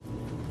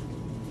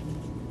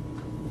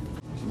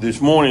This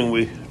morning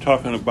we're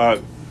talking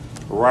about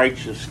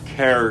righteous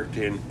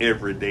character in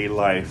everyday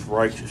life.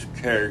 Righteous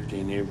character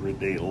in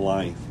everyday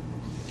life.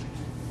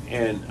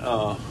 And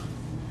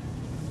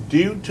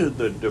due to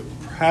the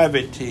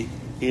depravity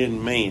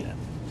in man,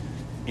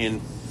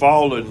 in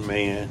fallen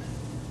man,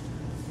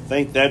 I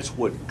think that's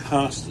what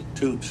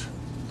constitutes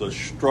the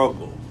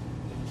struggle.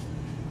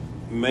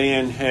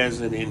 Man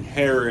has an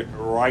inherent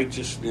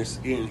righteousness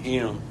in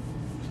him,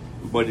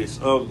 but it's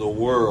of the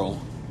world.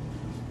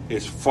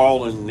 His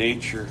fallen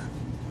nature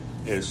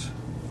is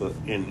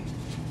in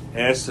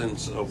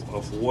essence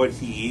of what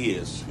he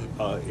is.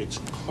 It's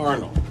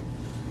carnal.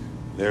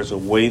 There's a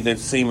way that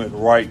seemeth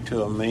right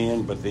to a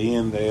man, but the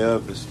end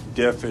thereof is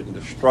death and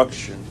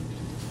destruction,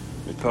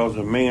 because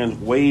a man's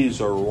ways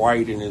are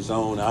right in his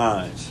own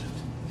eyes.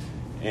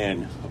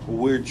 And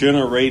we're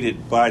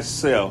generated by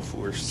self.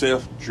 We're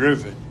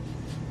self-driven.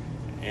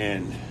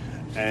 And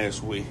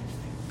as we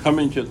come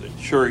into the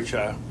church,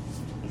 I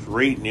was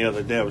reading the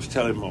other day, I was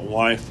telling my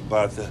wife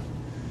about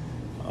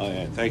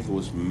I think it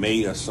was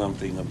May or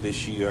something of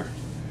this year,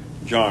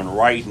 John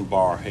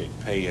Reitenbar had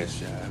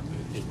passed.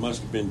 It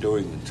must have been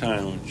during the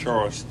time when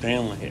Charles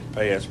Stanley had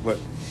passed, but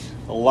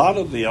a lot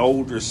of the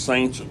older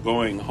saints are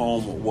going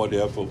home or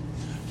whatever.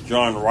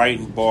 John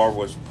Reitenbar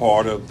was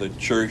part of the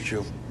Church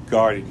of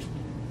God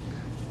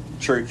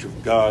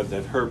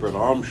that Herbert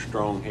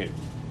Armstrong had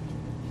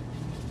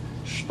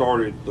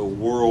started, the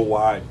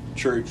worldwide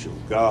Church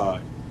of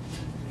God.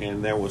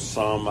 And there was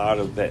some out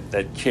of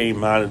that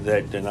came out of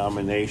that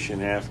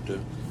denomination after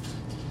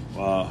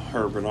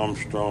Herbert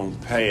Armstrong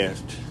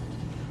passed.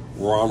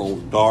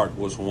 Ronald Dart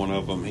was one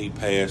of them. He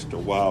passed a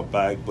while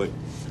back. But,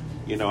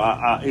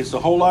 it's a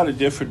whole lot of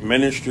different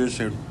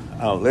ministers, and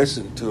I'll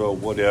listen to or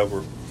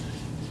whatever.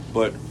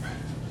 But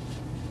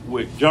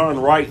with John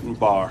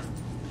Reitenbar,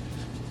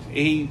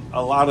 a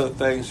lot of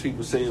things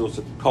people say it was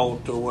a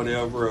cult or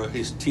whatever, or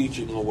his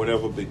teaching or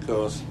whatever,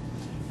 because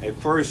at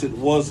first it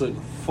wasn't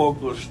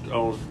focused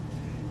on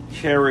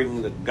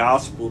carrying the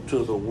gospel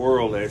to the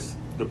world as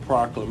the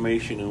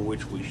proclamation in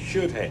which we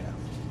should have.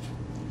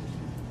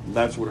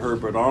 That's what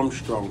Herbert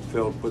Armstrong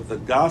felt, but the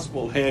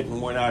gospel hadn't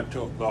went out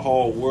to the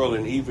whole world,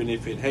 and even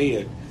if it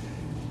had,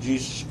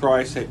 Jesus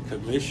Christ had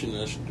commissioned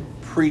us to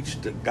preach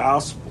the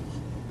gospel,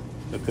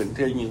 to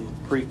continue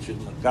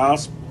preaching the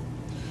gospel.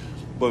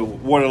 But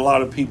what a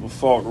lot of people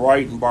fault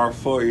Reitenbar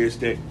for is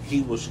that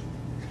he was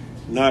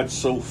not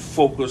so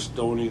focused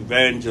on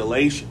evangelical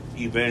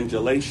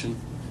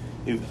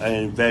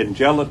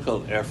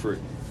effort,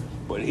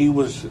 but he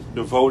was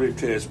devoted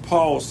to, as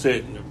Paul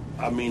said,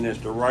 as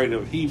the writer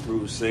of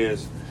Hebrews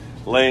says,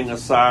 laying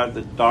aside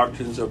the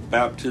doctrines of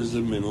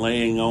baptism and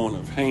laying on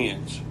of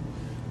hands.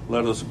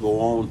 Let us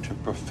go on to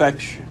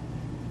perfection.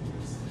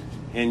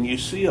 And you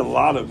see a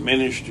lot of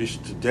ministries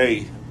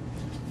today,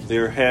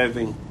 they're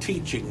having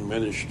teaching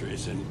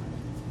ministries and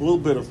a little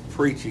bit of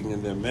preaching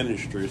in their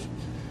ministries,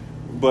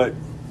 but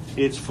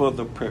it's for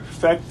the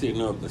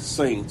perfecting of the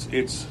saints.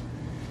 It's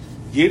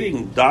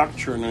getting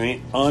doctrine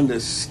and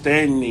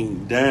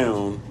understanding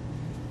down.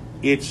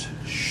 It's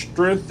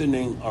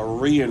strengthening or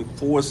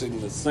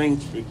reinforcing the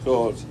saints,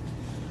 because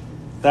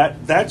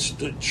that's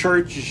the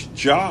church's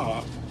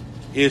job,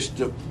 is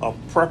a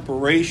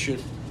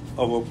preparation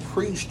of a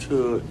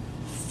priesthood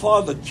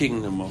for the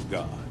kingdom of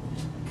God.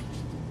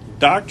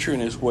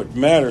 Doctrine is what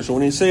matters.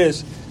 When he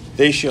says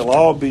they shall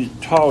all be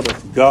taught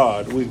of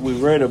God, we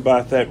read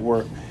about that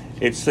where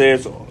it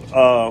says,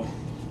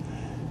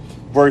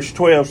 verse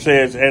 12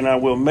 says, and I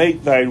will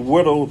make thy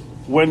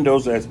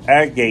windows as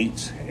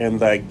agates, and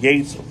thy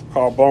gates of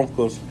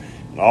carbuncles,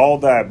 and all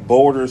thy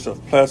borders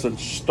of pleasant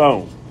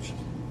stones.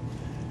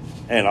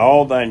 And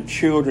all thine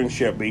children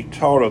shall be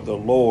taught of the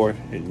Lord,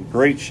 and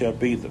great shall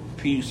be the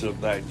peace of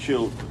thy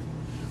children.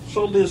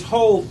 So this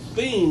whole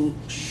thing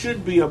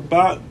should be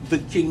about the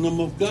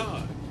kingdom of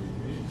God.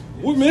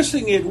 We're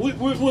missing it.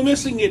 We're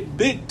missing it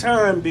big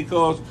time,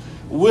 because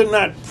we're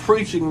not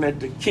preaching that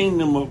the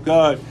kingdom of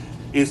God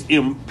is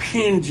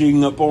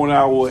impinging upon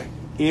our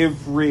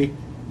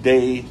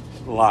everyday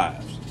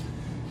lives.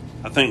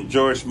 I think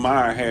Joyce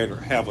Meyer had her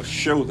have a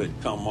show that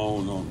come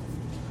on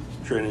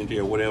Trinity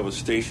or whatever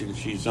station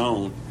she's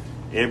on,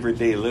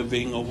 Everyday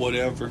Living or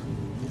whatever.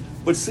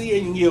 But see,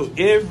 in your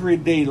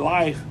everyday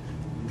life,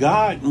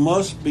 God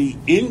must be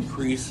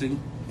increasing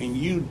and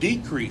you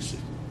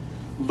decreasing.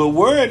 The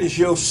word is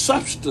your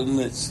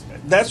substance.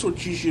 That's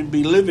what you should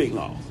be living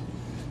off.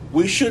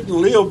 We shouldn't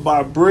live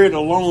by bread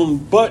alone,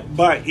 but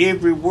by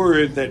every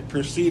word that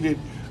proceeded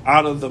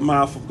out of the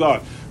mouth of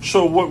God.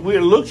 So what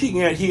we're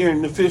looking at here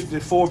in the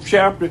 54th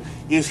chapter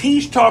is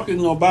he's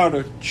talking about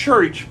a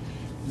church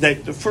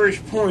that the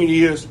first point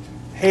is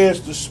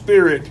has the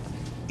Spirit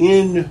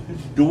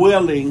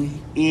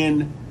indwelling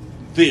in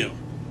them.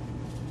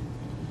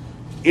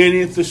 And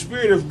if the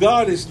Spirit of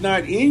God is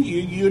not in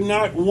you, you're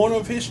not one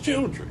of his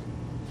children.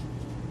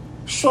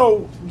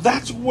 So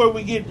that's where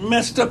we get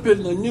messed up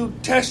in the New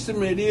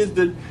Testament. Is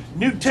the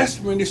New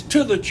Testament is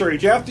to the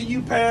church. After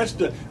you pass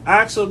the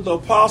Acts of the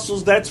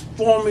Apostles, that's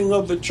forming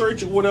of the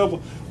church or whatever.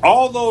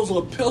 All those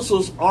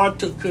epistles are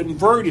to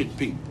converted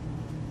people.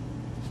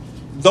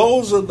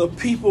 those are the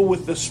people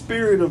with the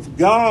Spirit of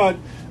God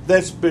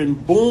that's been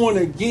born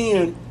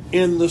again,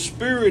 and the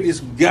Spirit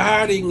is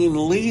guiding and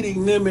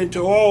leading them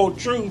into all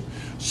truth.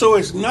 So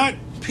it's not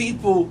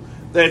people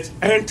that's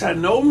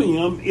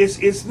antinomian.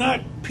 It's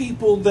not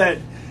people that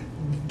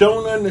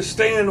don't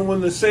understand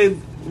when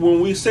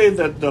we say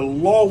that the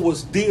law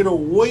was did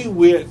away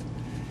with,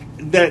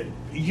 that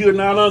you're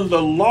not under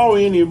law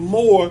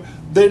anymore.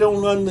 They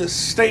don't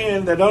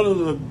understand that under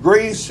the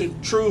grace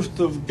and truth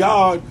of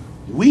God,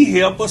 we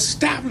help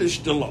establish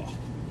the law.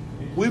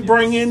 We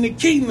bring in the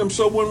kingdom.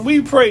 So when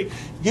we pray,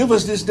 give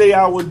us this day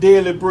our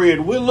daily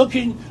bread, we're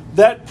looking,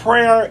 that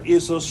prayer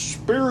is a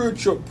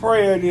spiritual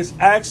prayer, and it's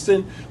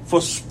asking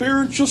for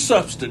spiritual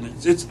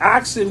sustenance. It's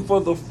asking for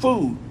the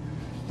food,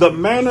 the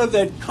manna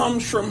that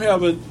comes from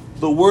heaven,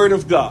 the word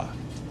of God.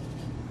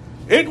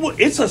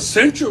 It's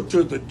essential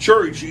to the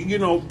church. You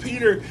know,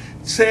 Peter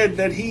said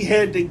that he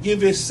had to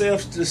give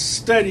himself to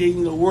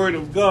studying the word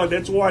of God.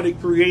 That's why they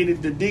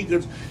created the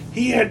deacons.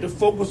 He had to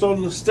focus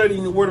on the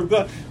studying the word of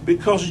God,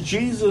 because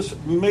Jesus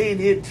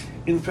made it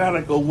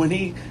emphatical when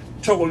he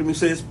told him, he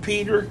says,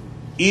 Peter,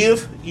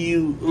 if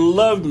you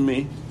love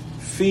me,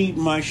 feed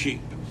my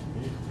sheep.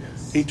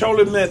 Yes. He told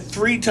him that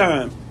 3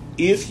 times.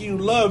 If you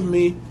love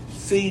me,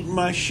 feed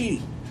my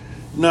sheep.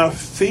 Now,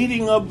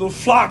 feeding of the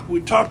flock,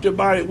 we talked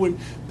about it when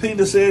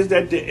Peter says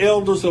that the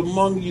elders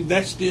among you,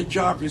 that's their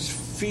job, is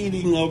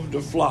feeding of the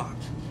flock.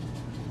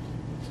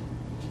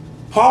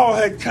 Paul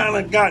had kind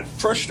of got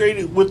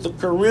frustrated with the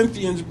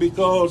Corinthians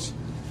because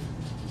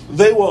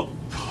they were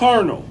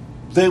carnal.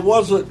 They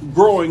wasn't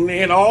growing. They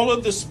had all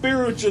of the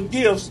spiritual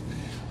gifts,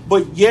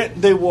 but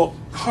yet they were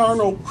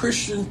carnal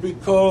Christians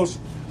because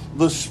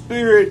the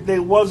Spirit, they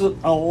wasn't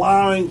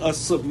allowing or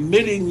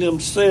submitting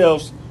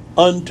themselves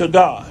unto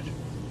God.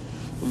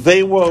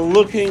 They were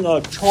looking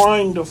or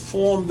trying to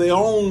form their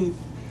own.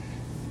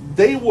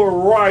 They were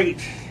right.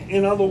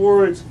 In other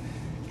words,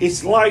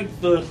 it's like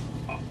a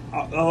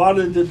lot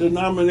of the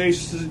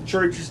denominations and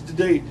churches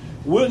today.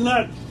 We're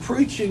not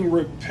preaching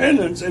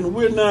repentance, and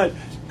we're not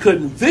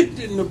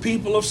convicting the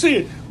people of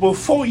sin.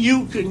 Before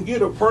you can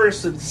get a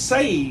person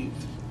saved,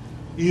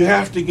 you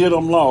have to get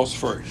them lost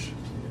first.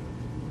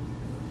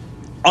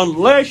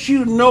 Unless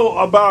you know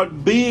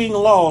about being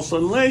lost,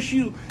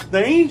 the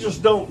angels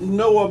don't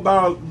know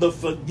about the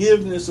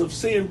forgiveness of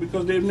sin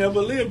because they've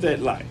never lived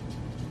that life.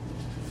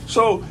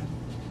 So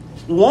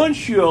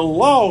once you're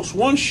lost,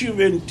 once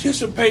you've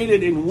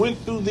anticipated and went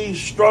through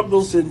these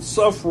struggles and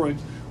suffering,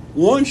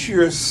 once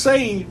you're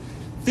saved,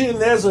 then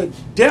there's a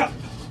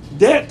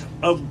debt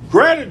of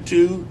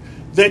gratitude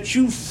that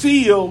you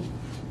feel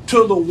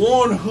to the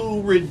one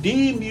who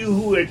redeemed you,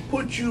 who had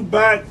put you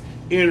back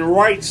in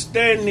right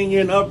standing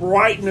and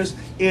uprightness,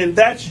 and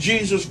that's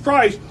Jesus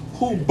Christ,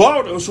 who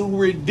bought us, who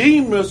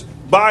redeemed us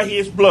by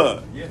his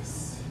blood.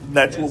 Yes.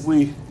 That's what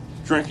we're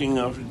drinking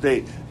of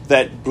today.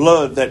 That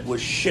blood that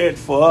was shed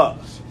for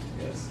us.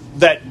 Yes.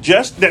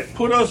 That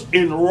put us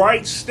in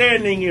right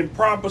standing, in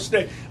proper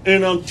state.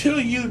 And until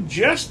you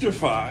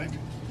justified,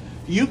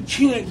 you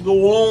can't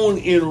go on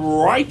in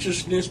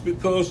righteousness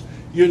because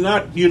you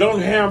don't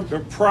have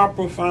the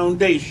proper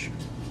foundation.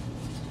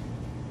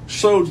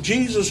 So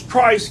Jesus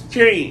Christ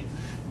came.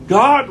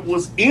 God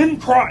was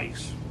in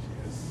Christ,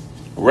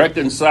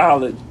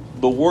 reconciling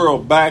the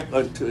world back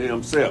unto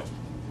himself.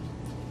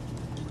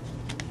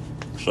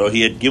 So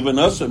he had given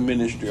us a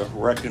ministry of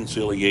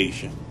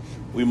reconciliation.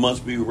 We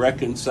must be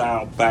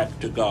reconciled back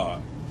to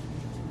God.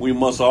 We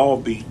must all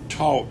be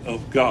taught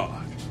of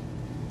God.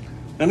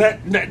 And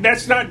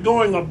that's not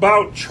going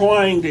about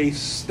trying to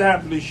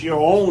establish your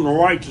own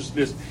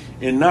righteousness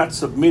and not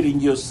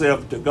submitting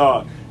yourself to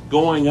God.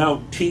 Going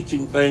out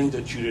teaching things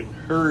that you didn't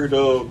heard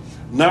of,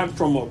 not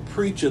from a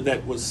preacher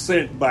that was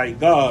sent by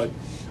God,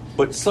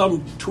 but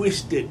some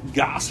twisted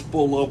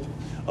gospel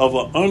of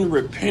an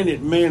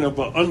unrepentant man, of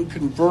an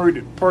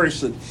unconverted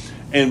person,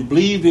 and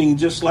believing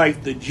just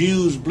like the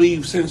Jews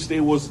believed, since they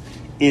was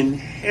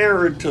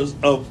inheritors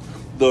of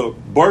the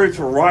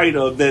birthright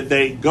of that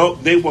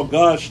they were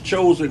God's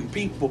chosen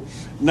people,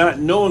 not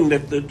knowing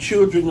that the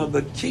children of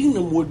the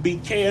kingdom would be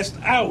cast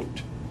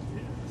out.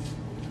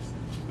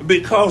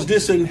 Because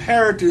this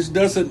inheritance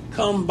doesn't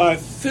come by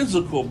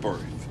physical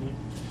birth.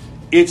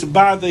 It's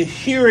by the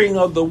hearing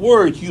of the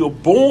word. You're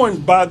born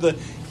by the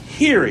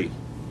hearing.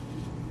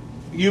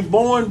 You're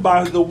born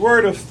by the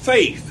word of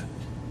faith.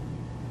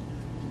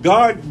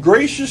 God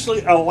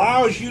graciously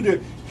allows you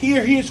to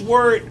hear his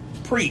word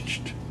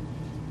preached.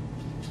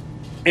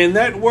 And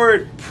that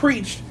word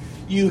preached,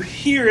 you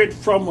hear it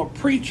from a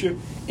preacher,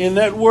 and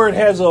that word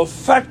has an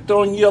effect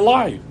on your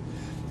life.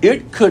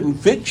 It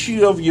convicts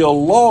you of your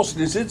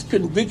lostness. It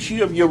convicts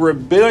you of your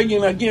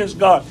rebellion against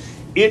God.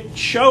 It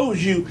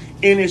shows you,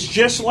 and it's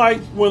just like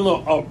when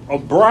a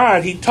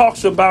bride, he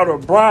talks about a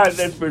bride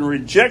that's been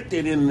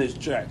rejected in this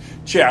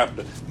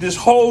chapter. This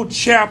whole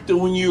chapter,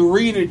 when you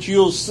read it,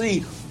 you'll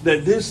see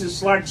that this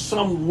is like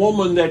some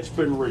woman that's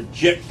been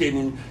rejected,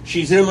 and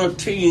she's in her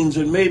teens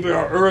and maybe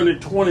her early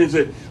 20s.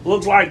 It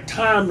looks like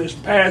time is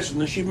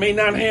passing, and she may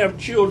not have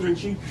children.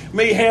 She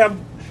may have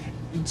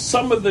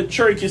some of the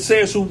church, it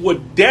says, who were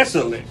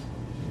desolate.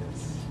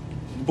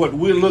 But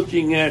we're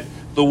looking at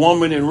the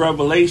woman in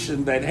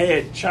Revelation that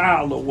had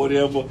child or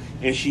whatever,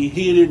 and she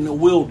hid in the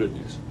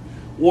wilderness.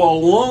 Well,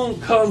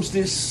 along comes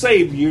this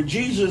Savior.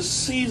 Jesus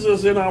sees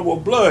us in our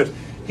blood.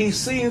 He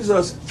sees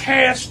us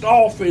cast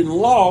off and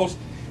lost.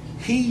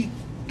 He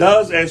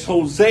does as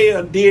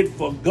Hosea did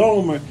for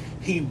Gomer.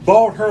 He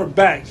bought her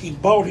back. He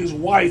bought his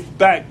wife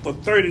back for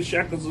 30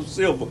 shekels of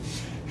silver.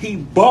 He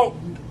bought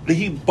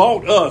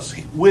us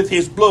with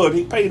his blood.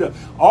 He paid an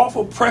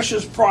awful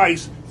precious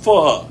price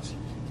for us.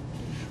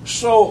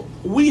 So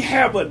we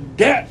have a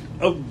debt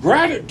of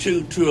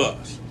gratitude to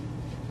us,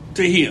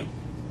 to him.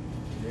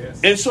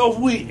 Yes. And so if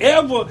we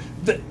ever,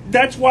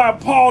 that's why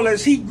Paul,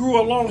 as he grew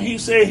along, he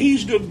said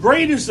he's the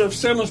greatest of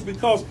sinners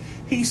because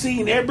he's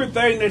seen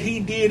everything that he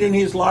did in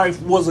his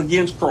life was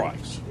against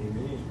Christ.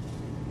 Amen.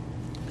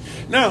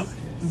 Now,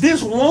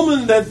 this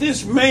woman that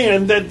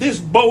this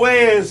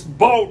Boaz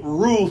bought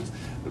Ruth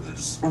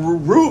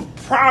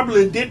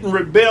probably didn't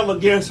rebel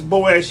against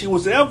Boaz. She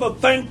was ever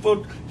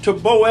thankful to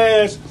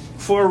Boaz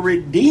for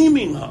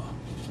redeeming her.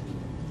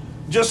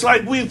 Just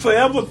like we're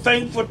forever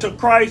thankful to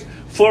Christ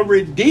for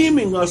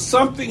redeeming us,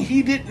 something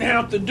he didn't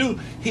have to do.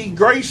 He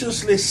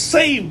graciously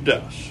saved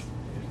us.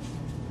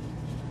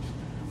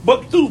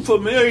 But through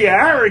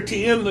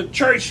familiarity in the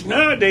church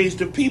nowadays,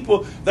 the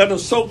people that are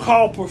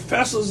so-called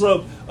professors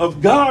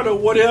of God or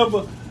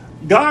whatever,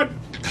 God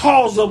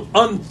calls them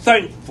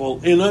unthankful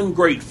and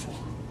ungrateful.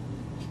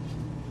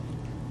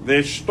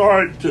 They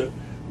start to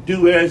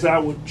do as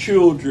our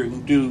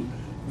children do.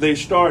 They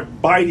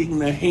start biting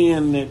the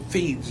hand that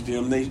feeds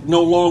them. They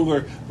no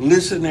longer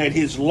listen at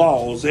his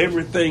laws.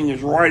 Everything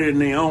is right in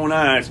their own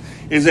eyes.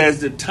 It's as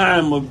the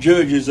time of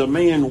Judges, a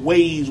man's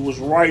ways was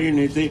right in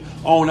his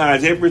own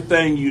eyes.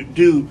 Everything you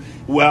do,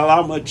 well,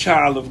 I'm a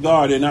child of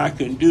God and I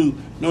can do.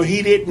 No,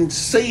 he didn't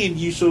save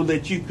you so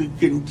that you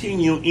could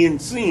continue in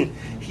sin.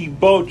 He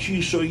bought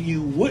you so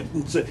you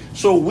wouldn't sin.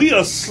 So we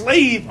are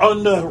slave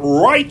under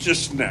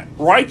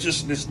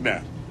righteousness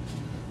now.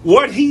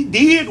 What he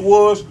did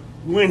was,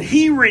 when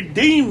he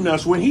redeemed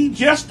us, when he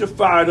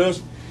justified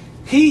us,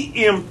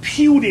 he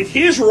imputed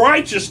his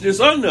righteousness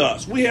unto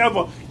us. We have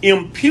an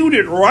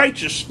imputed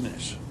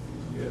righteousness.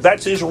 Yes.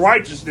 That's his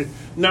righteousness.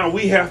 Now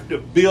we have to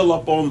build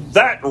up on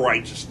that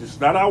righteousness,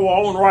 not our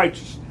own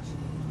righteousness.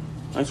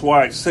 That's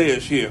why it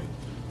says here,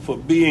 for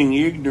being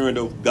ignorant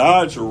of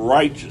God's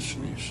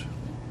righteousness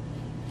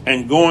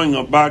and going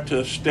about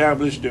to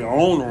establish their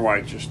own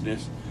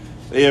righteousness,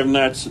 they have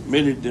not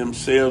submitted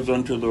themselves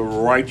unto the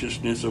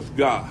righteousness of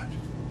God.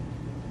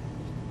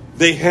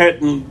 They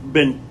hadn't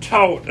been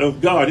taught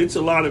of God. It's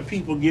a lot of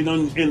people get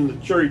in the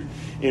church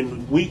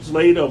and weeks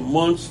later,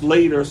 months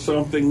later or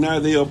something, now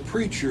they're a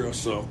preacher or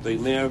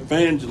something. They're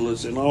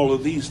evangelists and all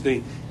of these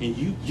things. And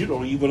you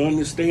don't even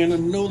understand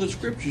and know the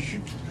scriptures.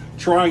 You're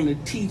trying to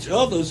teach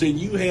others and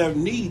you have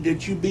need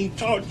that you be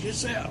taught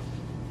yourself.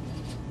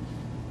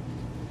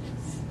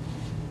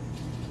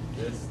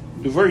 Yes.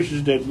 The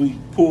verses that we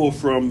pull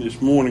from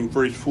this morning,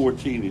 verse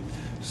 14 and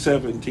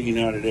 17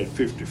 out of that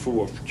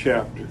 54th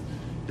chapter.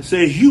 It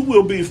says, you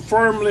will be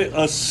firmly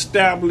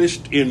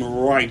established in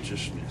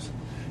righteousness.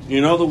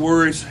 In other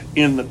words,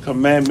 in the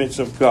commandments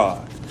of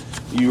God.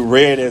 You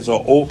read as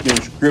an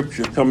opening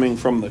scripture coming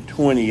from the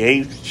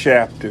 28th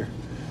chapter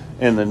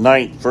and the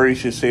 9th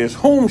verse. It says,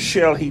 whom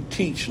shall he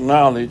teach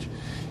knowledge,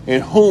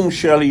 and whom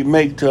shall he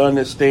make to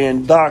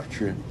understand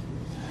doctrine?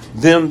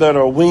 Them that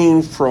are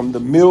weaned from the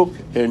milk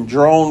and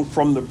drawn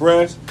from the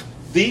breast.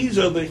 These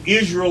are the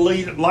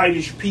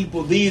Israelitish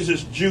people. These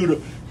is Judah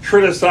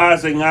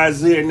criticizing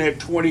Isaiah in that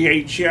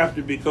 28th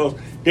chapter because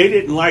they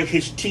didn't like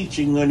his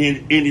teaching and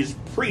in his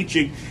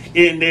preaching.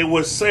 And they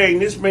were saying,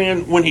 this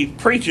man, when he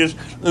preaches,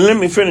 let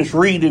me finish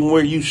reading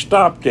where you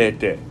stopped at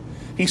that.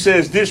 He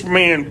says, this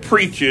man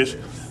preaches,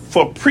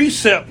 for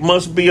precept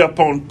must be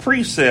upon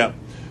precept,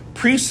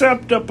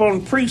 precept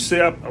upon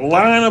precept,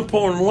 line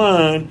upon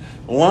line,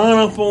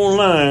 line upon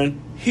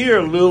line, here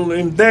a little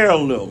and there a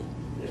little.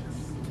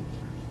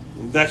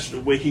 And that's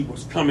the way he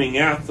was coming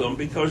at them,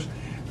 because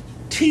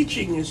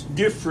teaching is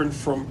different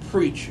from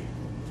preaching.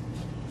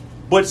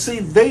 But see,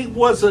 they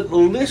wasn't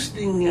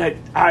listening at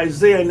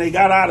Isaiah and they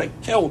got out of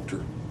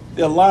kilter.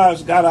 Their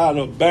lives got out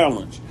of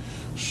balance.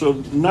 So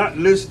not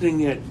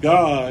listening at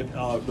God,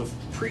 the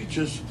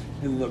preachers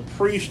and the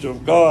priest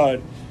of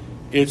God,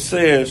 it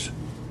says,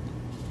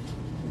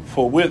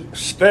 for with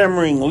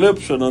stammering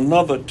lips and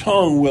another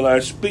tongue will I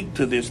speak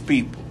to this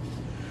people,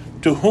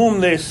 to whom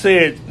they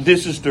said,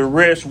 this is the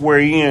rest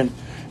wherein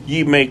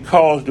ye may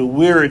cause the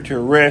weary to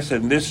rest,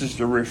 and this is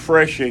the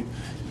refreshing,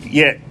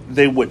 yet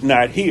they would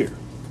not hear.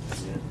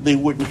 They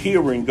wouldn't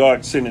hear when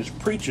God sent his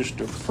preachers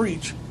to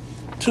preach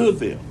to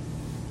them.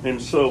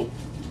 And so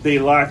they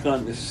lack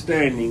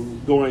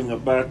understanding, going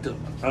about to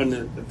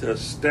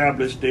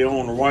establish their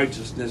own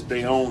righteousness,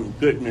 their own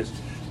goodness,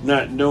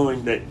 not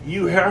knowing that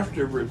you have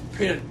to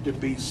repent to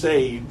be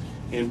saved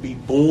and be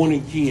born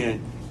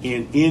again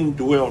and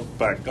indwelt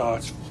by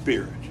God's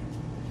Spirit.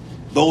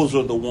 Those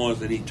are the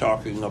ones that he's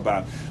talking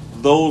about.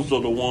 those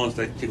are the ones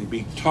that can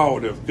be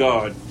taught of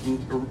God.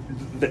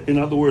 In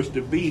other words,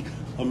 to be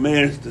a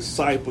man's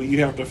disciple,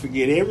 you have to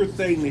forget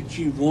everything that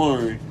you've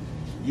learned.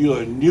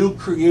 You're a new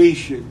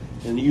creation,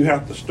 and you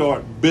have to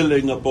start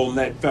building up on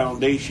that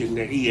foundation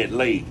that he had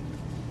laid.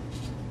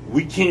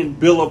 We can't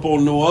build up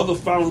on no other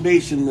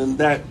foundation than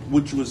that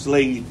which was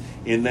laid,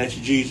 and that's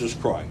Jesus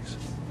Christ.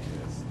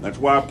 That's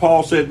why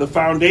Paul said the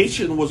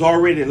foundation was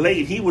already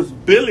laid. He was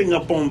building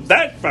upon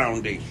that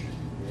foundation,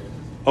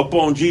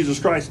 upon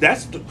Jesus Christ.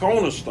 That's the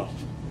cornerstone.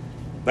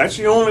 That's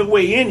the only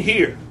way in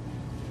here.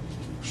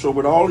 So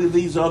with all of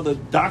these other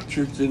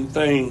doctrines and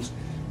things,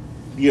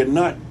 you're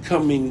not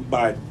coming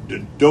by the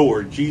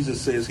door. Jesus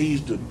says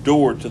he's the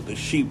door to the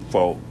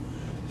sheepfold.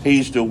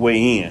 He's the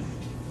way in.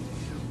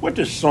 What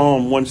does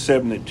Psalm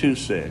 172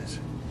 says?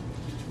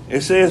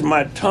 It says,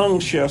 my tongue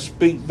shall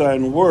speak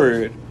thine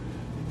word,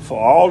 for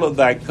all of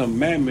thy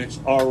commandments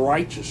are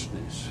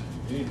righteousness.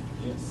 Yes.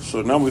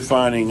 So now we're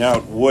finding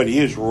out what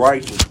is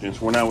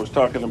righteousness. When I was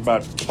talking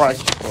about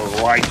practical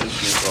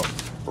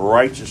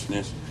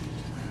righteousness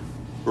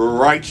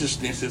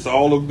is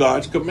all of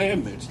God's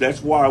commandments.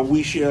 That's why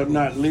we shall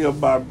not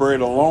live by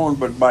bread alone,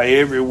 but by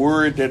every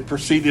word that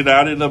proceeded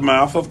out of the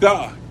mouth of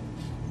God.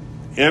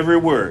 Every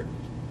word.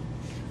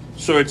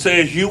 So it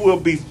says you will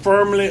be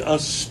firmly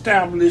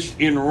established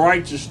in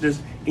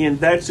righteousness, and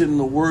that's in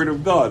the Word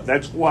of God.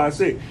 That's why I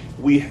say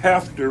we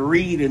have to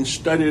read and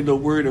study the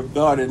Word of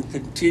God and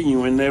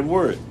continue in that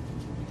Word.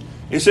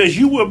 It says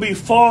you will be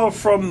far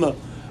from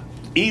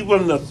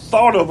even the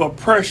thought of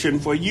oppression,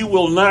 for you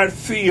will not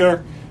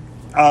fear,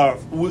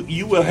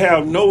 you will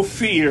have no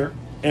fear,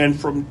 and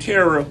from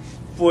terror,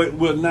 for it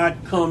will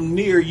not come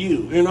near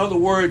you. In other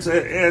words,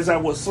 as I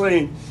was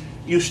saying,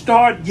 you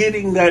start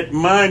getting that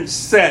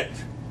mindset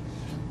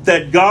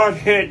that God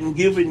hadn't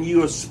given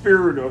you a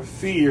spirit of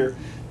fear.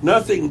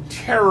 Nothing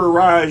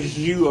terrorizes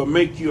you or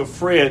make you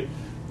afraid.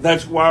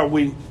 That's why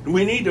we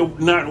need to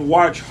not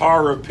watch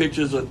horror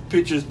pictures or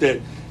pictures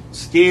that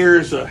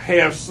scares or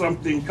have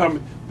something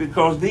coming,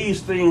 because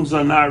these things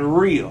are not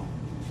real.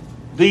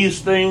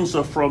 These things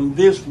are from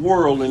this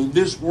world, and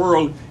this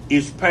world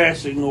is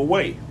passing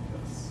away.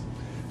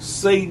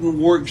 Satan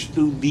works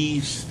through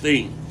these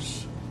things.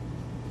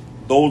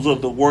 Those are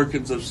the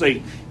workings of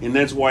Satan. And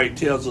that's why he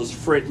tells us,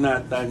 fret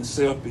not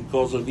thyself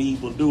because of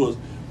evildoers,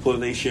 for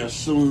they shall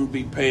soon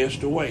be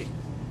passed away.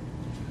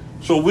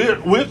 So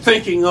we're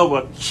thinking of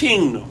a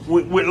kingdom.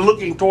 We're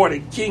looking toward a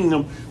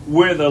kingdom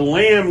where the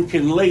lamb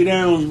can lay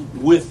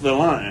down with the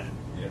lion.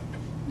 Yeah.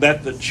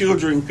 That the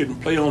children can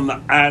play on the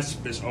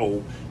aspis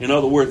hole. In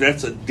other words,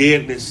 that's a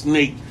deadly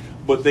snake,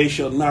 but they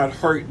shall not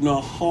hurt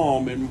nor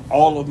harm in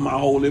all of my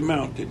holy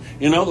mountain.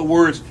 In other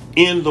words,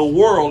 in the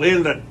world,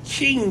 in the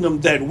kingdom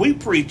that we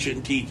preach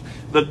and teach,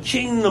 the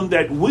kingdom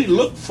that we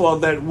look for,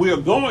 that we're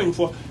going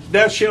for,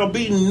 there shall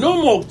be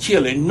no more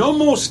killing, no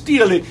more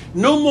stealing,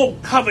 no more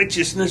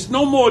covetousness,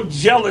 no more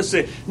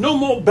jealousy, no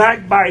more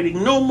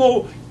backbiting, no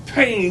more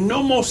pain,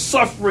 no more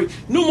suffering,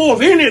 no more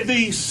of any of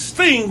these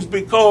things,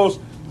 because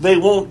they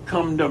won't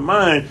come to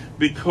mind,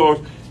 because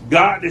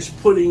God is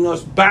putting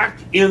us back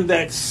in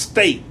that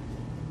state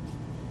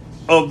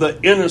of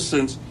the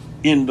innocence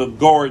in the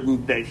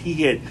garden, that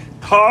he had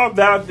carved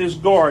out this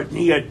garden.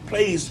 He had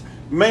placed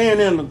man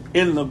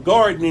in the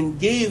garden and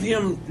gave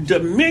him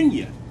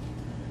dominion.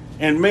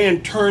 And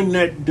man turned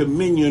that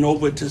dominion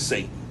over to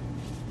Satan.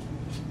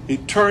 He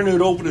turned it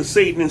over to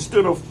Satan.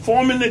 Instead of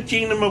forming the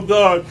kingdom of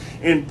God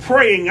and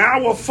praying,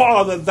 our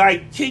Father, thy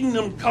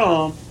kingdom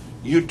come,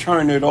 you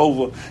turn it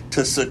over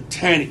to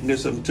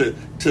satanicness,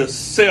 to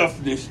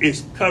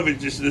selfishness,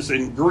 covetousness,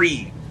 and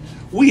greed.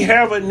 We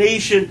have a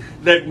nation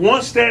that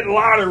once that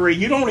lottery,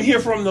 you don't hear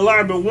from the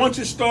lottery, but once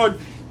it started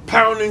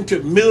pounding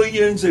to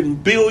millions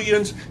and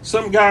billions,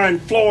 some guy in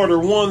Florida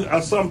won,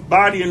 or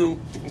somebody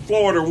in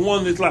Florida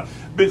won this lottery.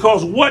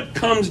 Because what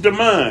comes to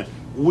mind?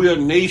 We're a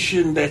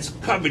nation that's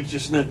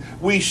covetousness.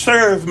 We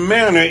serve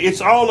manna.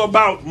 It's all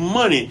about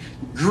money,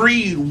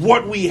 greed,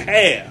 what we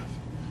have.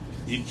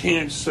 You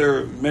can't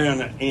serve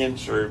manna and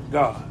serve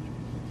God.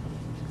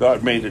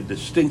 God made a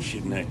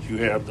distinction that you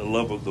have the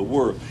love of the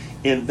world.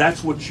 And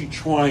that's what you're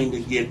trying to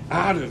get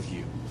out of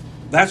you.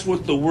 That's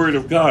what the Word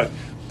of God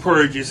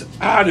purges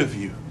out of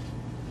you.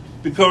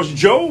 Because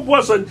Job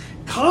wasn't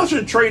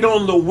concentrated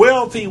on the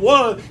wealth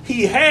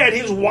he had.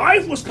 His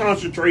wife was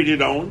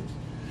concentrated on.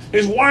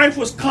 His wife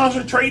was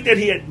concentrated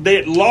that they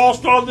had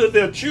lost all of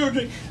their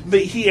children. That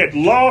he had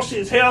lost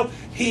his health.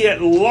 He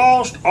had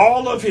lost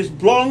all of his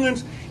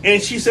belongings.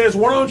 And she says,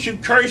 why don't you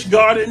curse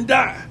God and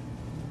die?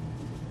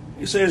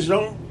 He says,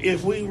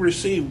 if we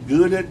receive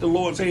good at the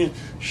Lord's hand,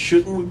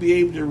 shouldn't we be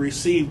able to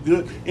receive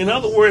good? In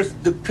other words,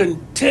 the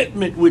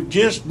contentment with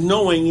just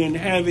knowing and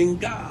having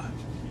God.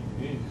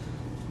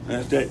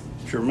 As that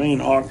Tremaine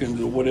Hawkins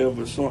or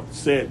whatever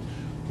said,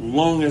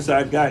 long as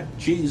I got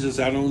Jesus,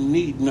 I don't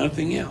need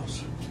nothing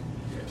else.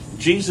 Yes.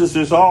 Jesus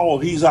is all.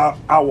 He's our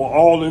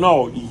all in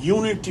all.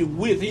 Unity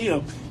with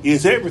him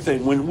is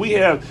everything. When we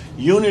have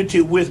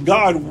unity with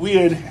God,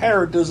 we're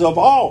inheritors of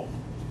all.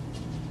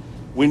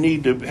 We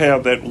need to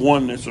have that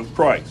oneness of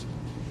Christ.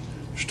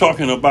 It's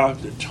talking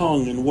about the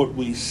tongue and what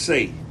we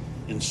say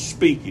and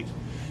speak it.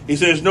 He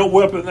says, no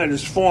weapon that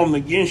is formed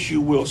against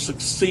you will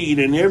succeed,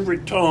 and every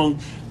tongue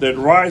that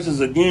rises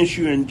against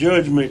you in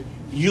judgment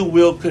you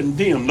will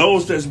condemn.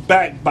 Those that's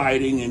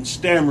backbiting and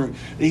stammering.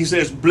 He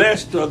says,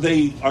 blessed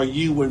are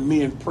you when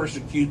men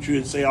persecute you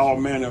and say all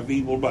manner of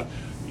evil. But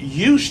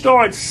you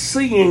start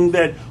seeing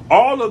that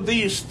all of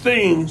these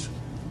things,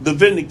 the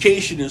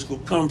vindication is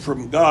going to come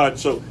from God.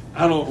 So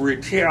I don't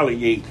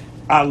retaliate.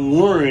 I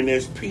learn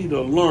as Peter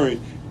learned.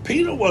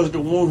 Peter was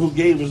the one who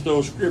gave us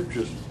those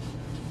scriptures.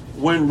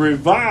 When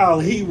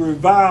reviled, he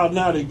reviled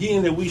not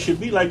again, that we should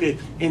be like that.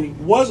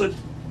 And wasn't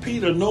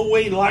Peter no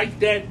way like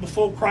that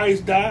before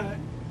Christ died?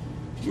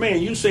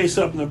 Man, you say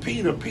something to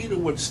Peter, Peter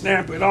would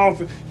snap it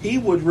off. He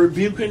was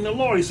rebuking the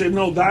Lord. He said,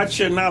 no, that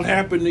shall not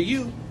happen to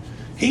you.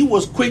 He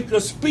was quick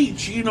of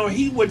speech. You know,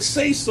 he would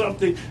say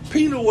something.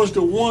 Peter was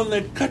the one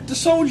that cut the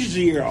soldier's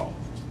ear off.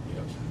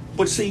 Yep.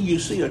 But see, you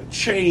see a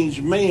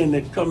changed man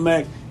that come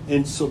back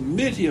and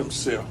submit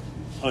himself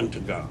unto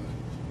God.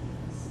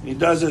 He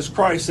does as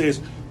Christ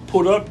says,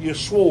 put up your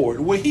sword.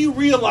 Well, he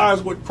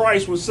realized what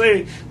Christ was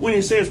saying when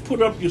he says, put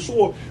up your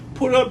sword.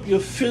 Put up your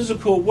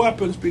physical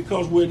weapons,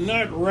 because we're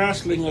not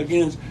wrestling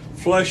against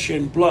flesh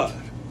and blood.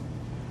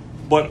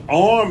 But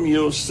arm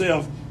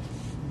yourself,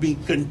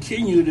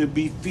 continue to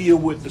be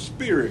filled with the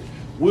Spirit.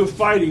 We're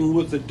fighting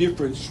with a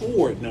different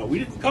sword now. We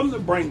didn't come to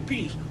bring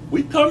peace.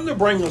 We come to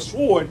bring a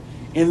sword,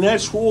 and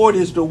that sword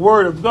is the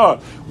Word of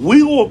God.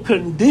 We will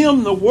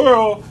condemn the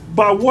world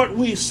by what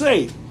we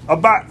say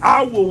about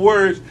our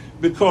words,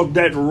 because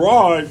that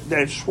rod,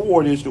 that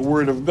sword is the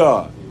Word of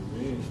God.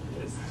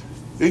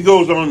 It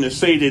goes on to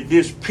say that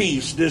this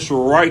peace, this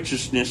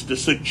righteousness, the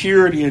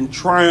security and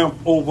triumph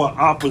over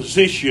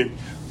opposition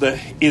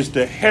is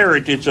the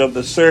heritage of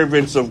the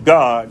servants of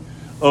God,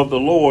 of the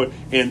Lord.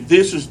 And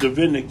this is the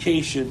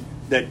vindication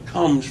that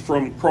comes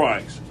from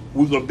Christ.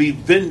 We're going to be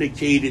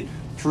vindicated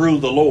through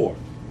the Lord.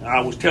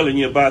 I was telling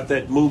you about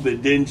that movie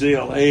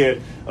Denzel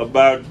had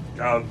about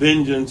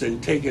vengeance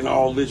and taking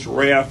all this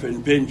wrath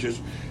and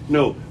vengeance.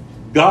 No,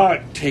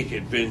 God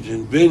taketh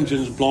vengeance.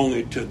 Vengeance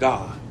belongeth to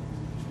God.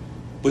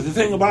 But the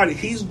thing about it,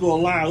 he's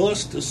going to allow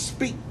us to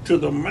speak to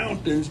the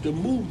mountains to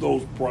move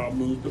those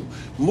problems, to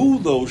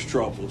move those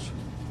troubles.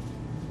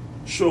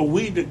 So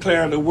we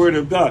declare the word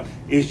of God.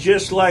 It's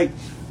just like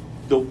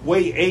the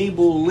way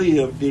Abel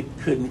lived, it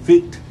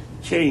convict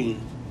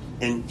Cain,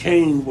 and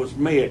Cain was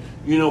mad.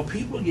 You know,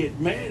 people get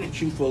mad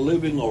at you for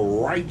living a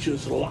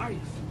righteous life.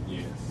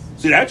 Yes.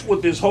 See, that's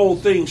what this whole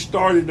thing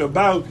started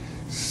about.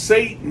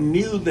 Satan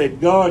knew that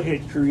God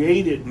had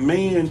created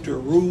man to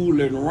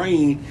rule and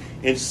reign,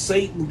 and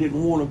Satan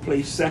didn't want to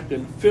play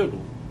second fiddle.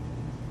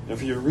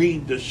 If you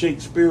read the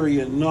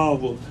Shakespearean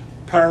novel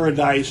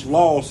Paradise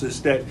Lost, it's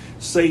that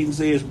Satan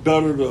says it's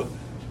better to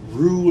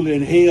rule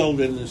in hell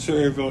than to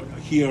serve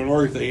here on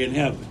earth or in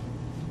heaven.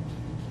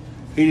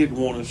 He didn't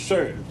want to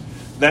serve.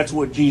 That's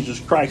what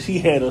Jesus Christ, he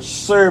had a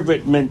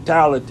servant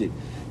mentality.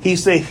 He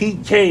said he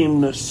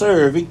came to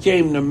serve. He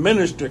came to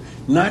minister,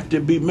 not to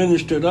be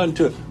ministered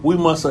unto. We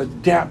must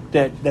adapt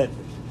that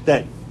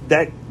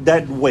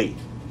way.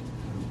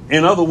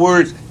 In other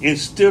words,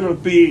 instead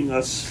of being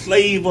a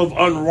slave of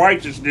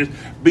unrighteousness,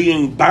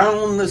 being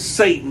bound to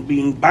Satan,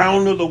 being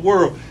bound to the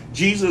world,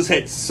 Jesus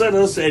had set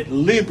us at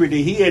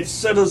liberty. He had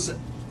set us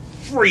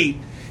free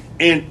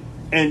and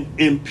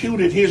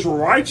imputed his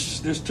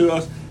righteousness to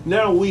us.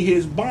 Now we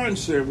his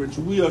bondservants.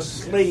 We are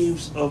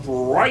slaves of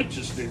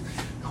righteousness.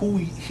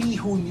 He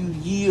who you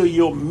yield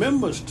your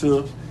members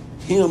to,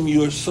 him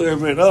you're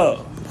servant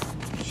of.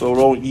 So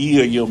don't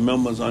yield your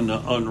members unto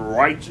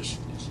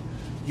unrighteousness.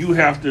 You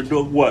have to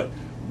do what?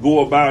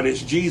 Go about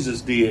as Jesus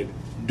did,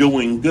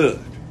 doing good.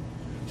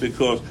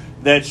 Because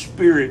that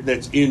spirit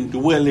that's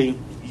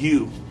indwelling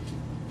you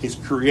is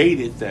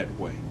created that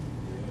way.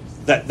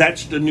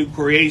 That's the new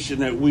creation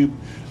that we're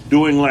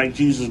doing like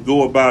Jesus,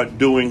 go about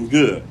doing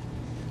good.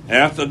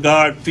 After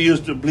God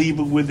fills the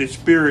believer with his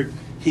spirit,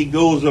 he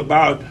goes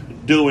about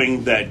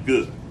doing that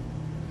good.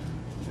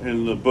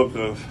 In the book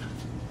of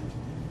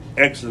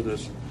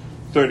Exodus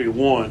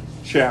 31,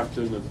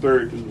 chapter, the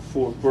 3rd to the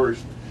 4th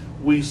verse,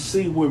 we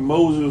see where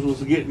Moses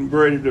was getting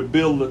ready to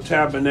build the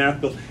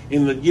tabernacle,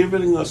 and the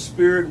giving of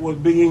spirit was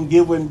being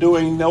given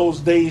during those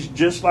days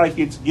just like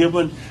it's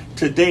given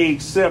today,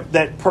 except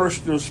that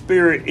personal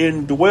spirit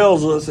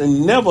indwells us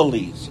and never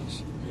leaves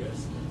us.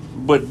 Yes.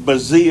 But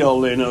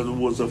Basil and there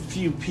was a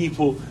few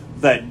people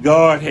that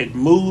God had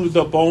moved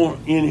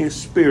upon in his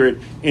spirit,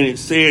 and it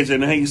says,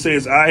 and he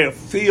says, I have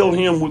filled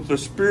him with the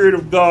Spirit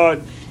of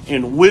God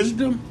in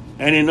wisdom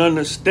and in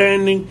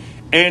understanding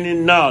and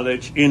in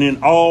knowledge and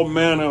in all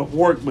manner of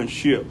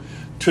workmanship,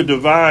 to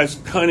devise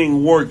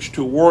cunning works,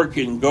 to work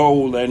in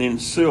gold and in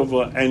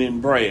silver and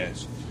in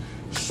brass.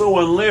 So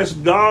unless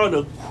God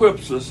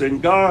equips us,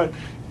 and God,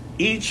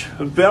 each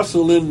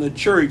vessel in the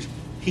church,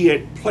 he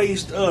had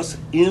placed us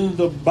in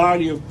the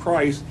body of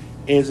Christ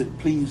as it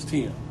pleased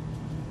him.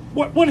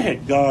 What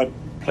had God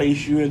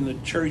placed you in the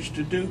church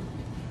to do?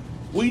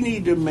 We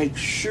need to make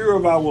sure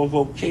of our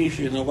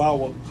vocation, of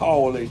our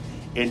calling,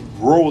 and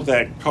grow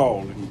that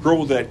calling,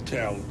 grow that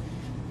talent.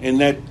 And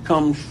that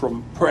comes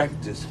from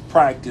practice.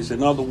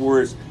 In other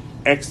words,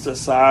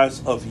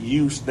 exercise of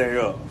use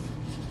thereof.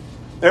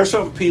 There are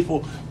some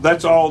people,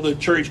 that's all the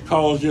church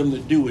calls them to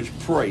do is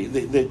pray.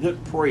 They're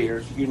good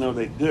prayers,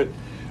 they're good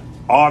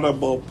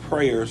audible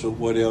prayers or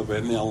whatever,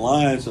 and their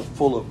lives are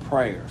full of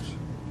prayers.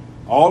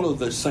 All of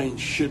the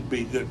saints should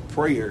be good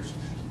prayers.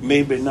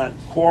 Maybe not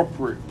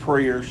corporate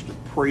prayers to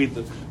pray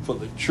for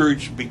the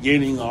church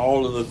beginning,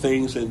 all of the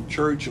things in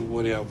church or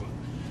whatever.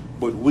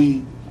 But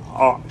we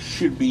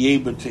should be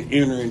able to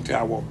enter into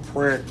our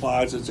prayer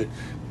closets and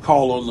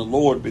call on the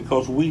Lord,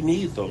 because we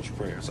need those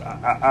prayers.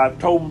 I've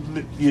told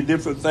you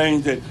different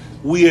things that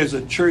we as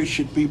a church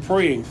should be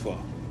praying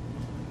for.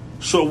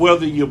 So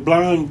whether you're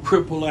blind,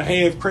 crippled, or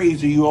half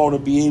crazy, you ought to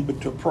be able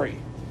to pray.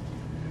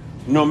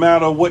 No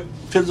matter what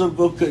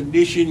physical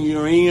condition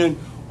you're in,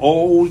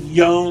 old,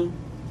 young,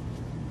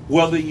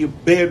 whether you're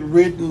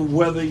bedridden,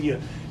 whether you're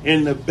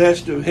in the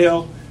best of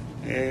health,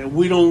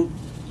 we don't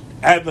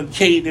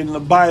advocate, and the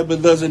Bible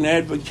doesn't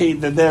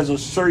advocate that there's a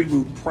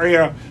certain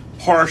prayer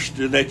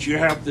posture that you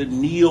have to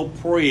kneel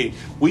praying.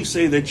 We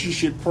say that you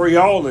should pray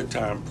all the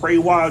time. Pray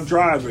while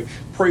driving,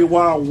 pray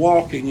while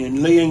walking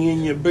and laying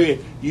in your bed.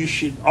 You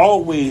should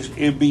always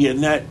be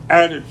in that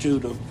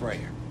attitude of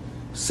prayer.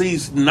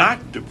 Cease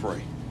not to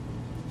pray.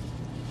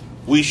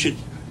 We should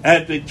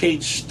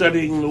advocate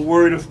studying the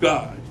Word of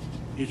God.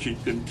 You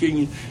should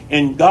continue.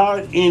 And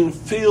God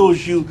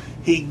infills you.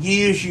 He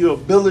gives you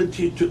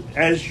ability to,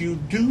 as you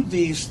do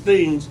these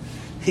things,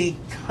 He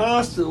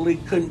constantly,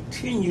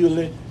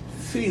 continually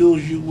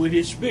fills you with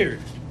His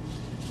Spirit.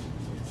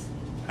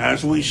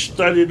 As we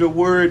study the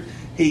Word,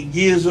 He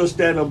gives us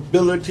that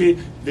ability.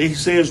 He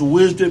says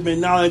wisdom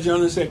and knowledge and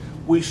understanding.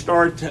 We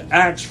start to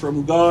ask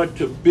from God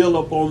to build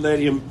upon that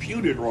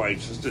imputed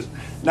righteousness,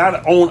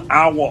 not on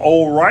our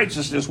own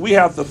righteousness. We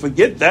have to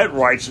forget that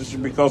righteousness,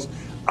 because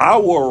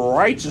our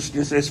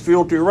righteousness is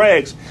filthy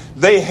rags.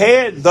 They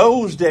had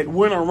those that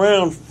went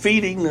around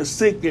feeding the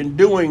sick and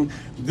doing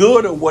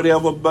good or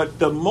whatever, but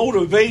the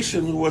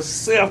motivation was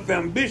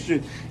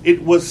self-ambition.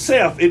 It was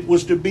self. It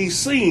was to be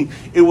seen.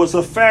 It was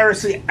a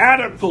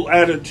Pharisaical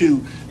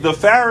attitude. The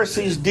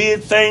Pharisees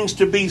did things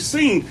to be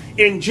seen.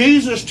 And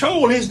Jesus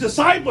told His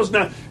disciples,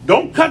 now,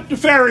 don't cut the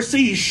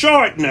Pharisees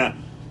short now.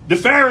 The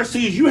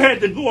Pharisees, you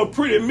had to go a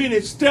pretty many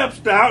steps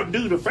to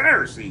outdo the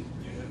Pharisees.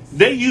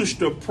 They used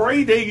to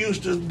pray. They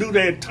used to do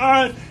their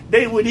tithe.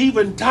 They would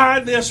even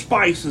tithe their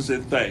spices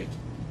and things.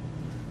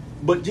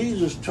 But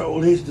Jesus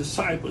told His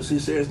disciples, He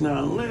says,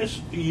 now,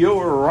 unless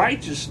your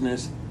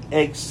righteousness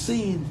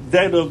exceed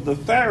that of the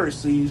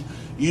Pharisees,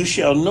 you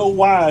shall no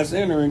wise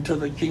enter into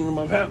the kingdom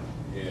of heaven.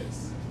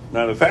 Yes.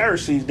 Now, the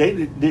Pharisees,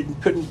 they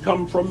couldn't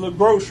come from the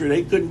grocery.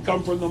 They couldn't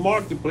come from the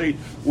marketplace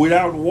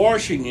without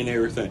washing and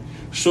everything.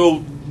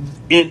 So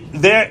in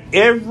their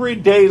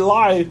everyday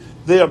life,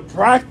 they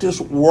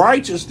practiced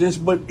righteousness,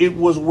 but it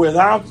was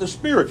without the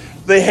Spirit.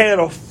 They had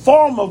a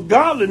form of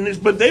godliness,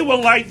 but they were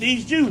like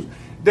these Jews.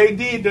 They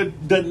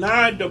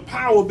denied the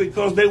power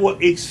because they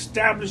were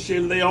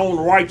establishing their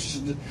own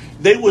righteousness.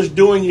 They was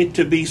doing it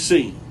to be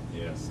seen.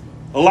 Yes.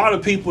 A lot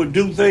of people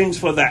do things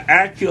for the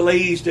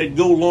accolades that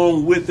go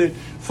along with it,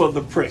 for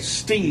the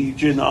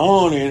prestige and the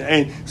honor,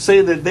 and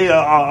say that they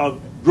are a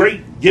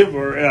great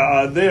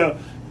giver.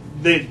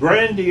 They're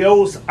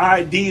grandiose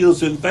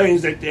ideals and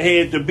things that they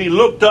had to be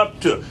looked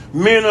up to,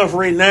 men of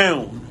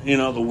renown, in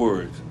other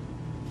words.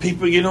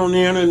 People get on the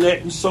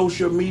internet and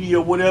social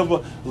media,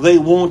 whatever, they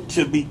want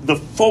to be. The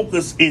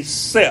focus is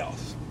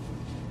self.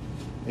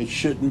 It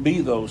shouldn't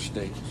be those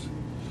things.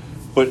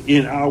 But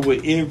in our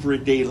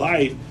everyday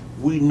life,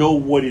 we know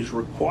what is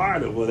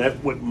required of us.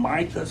 That's what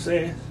Micah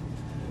says.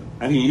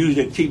 I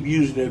can keep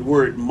using that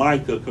word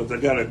Micah because I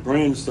got a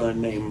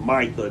grandson named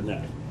Micah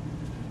now.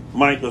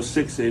 Micah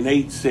 6 and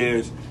 8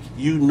 says,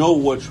 you know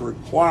what's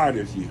required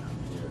of you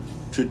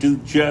to do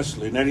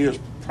justly. And that is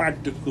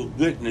practical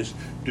goodness,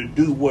 to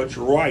do what's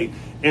right.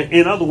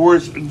 In other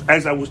words,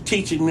 as I was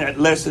teaching that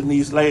lesson,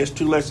 these last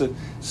two lessons,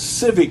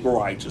 civic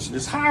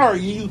righteousness. How are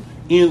you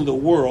in the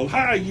world?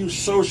 How are you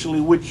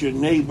socially with your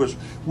neighbors,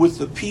 with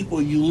the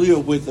people you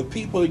live with, the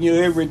people in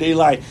your everyday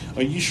life?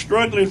 Are you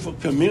struggling for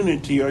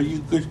community? Are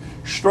you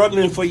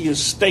struggling for your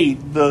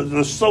state,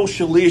 the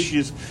social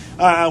issues?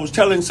 I was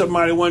telling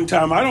somebody one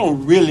time, I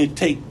don't really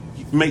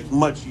make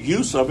much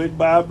use of it,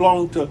 but I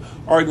belong to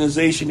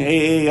organization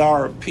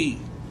AARP.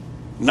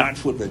 Not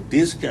for the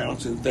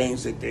discounts and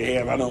things that they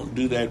have. I don't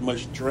do that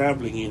much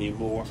traveling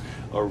anymore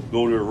or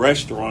go to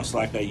restaurants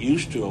like I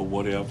used to or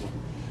whatever.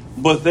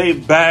 But they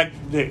back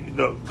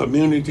the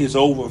communities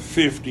over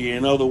 50.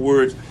 In other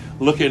words,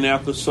 looking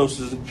after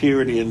Social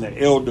Security and the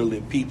elderly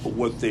people,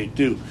 what they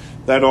do.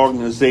 That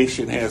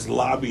organization has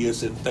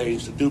lobbyists and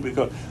things to do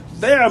because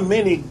there are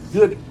many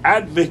good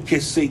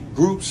advocacy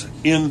groups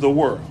in the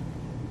world.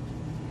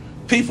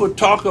 People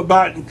talk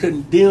about and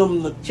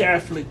condemn the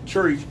Catholic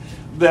Church.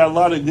 There are a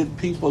lot of good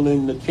people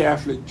in the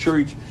Catholic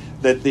Church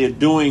that they're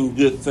doing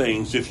good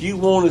things. If you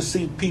want to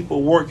see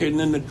people working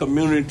in the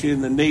community,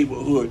 in the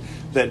neighborhood,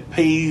 that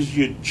pays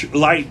your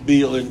light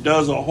bill and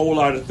does a whole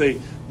lot of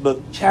things. The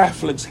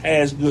Catholics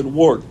has good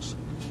works.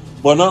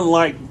 But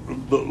unlike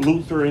the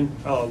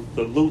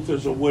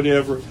Luthers or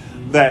whatever,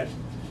 that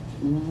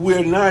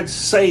we're not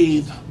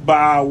saved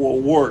by our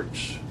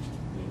works.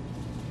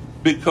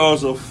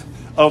 Because of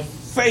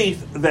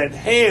faith that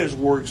has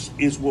works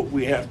is what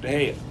we have to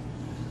have.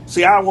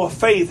 See, our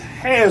faith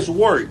has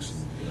works.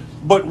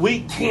 But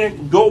we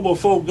can't go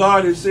before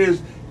God and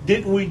says,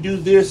 didn't we do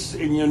this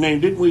in your name?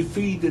 Didn't we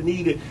feed the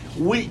needy?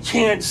 We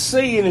can't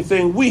say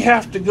anything. We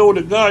have to go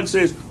to God and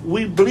says,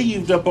 we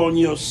believed upon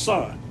your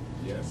Son.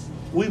 Yes.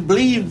 We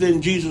believed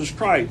in Jesus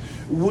Christ.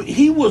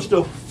 He was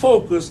the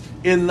focus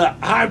in the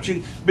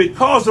object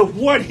because of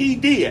what he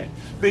did.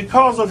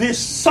 Because of his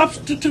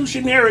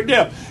substitutionary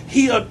death.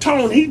 He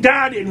atoned. He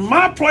died in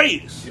my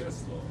place.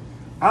 Yes, Lord.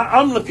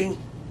 I'm looking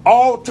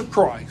all to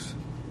Christ.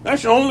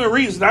 That's the only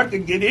reason I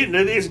could get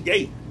into this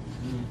gate.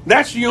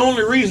 That's the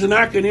only reason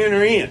I can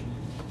enter in,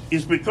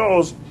 is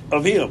because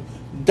of him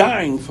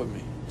dying for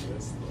me.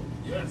 Yes, Lord.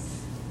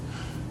 Yes.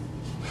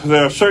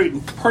 There are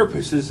certain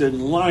purposes in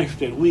life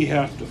that we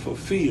have to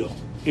fulfill.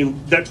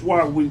 And that's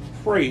why we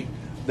pray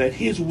that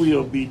his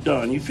will be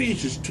done.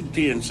 Ephesians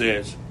 2:10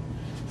 says,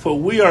 for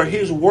we are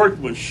his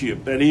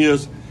workmanship, that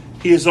is,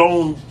 his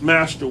own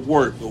master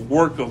work, a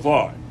work of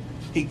art.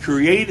 He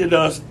created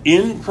us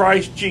in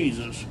Christ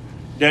Jesus,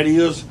 that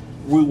is,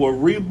 we were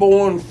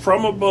reborn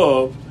from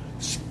above,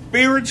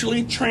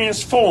 spiritually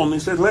transformed. He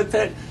said, let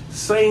that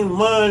same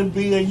mind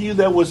be in you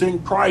that was in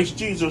Christ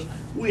Jesus.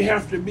 We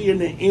have to be in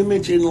the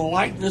image and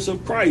likeness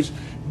of Christ.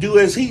 Do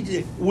as he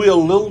did. We're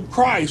little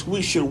Christ.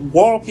 We should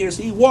walk as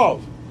he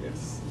walked.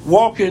 Yes.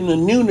 Walk in the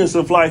newness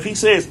of life. He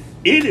says,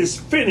 it is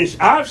finished.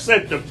 I've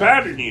set the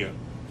pattern here.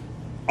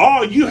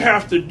 All you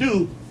have to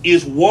do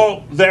is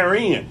walk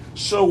therein.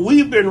 So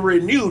we've been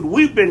renewed.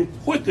 We've been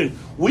quickened.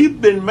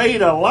 We've been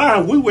made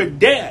alive. We were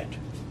dead.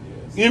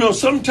 Yes. You know,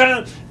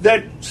 sometimes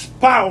that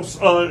spouse,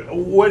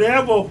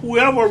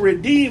 whoever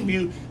redeemed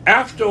you,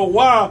 after a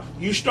while,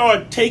 you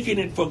start taking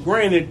it for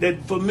granted.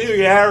 That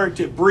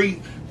familiarity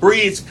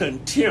breeds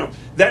contempt.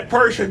 That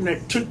person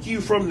that took you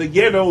from the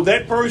ghetto,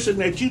 that person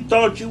that you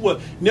thought you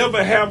would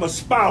never have a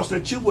spouse,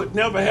 that you would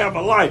never have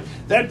a life,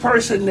 that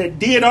person that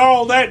did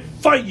all that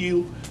for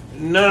you,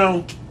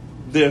 now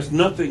there's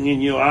nothing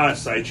in your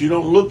eyesight. You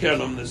don't look at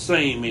them the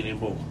same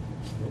anymore.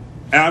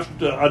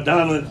 After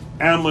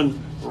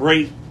Ammon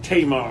raped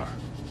Tamar,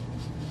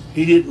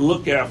 he didn't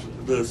look after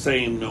the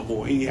same no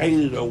more. He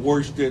hated her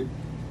worse than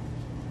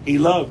he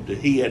loved her.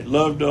 He had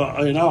loved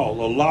her in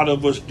all. A lot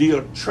of us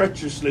deal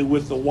treacherously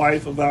with the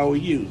wife of our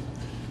youth.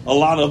 A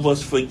lot of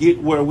us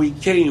forget where we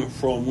came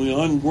from. We're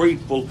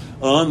ungrateful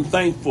or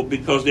unthankful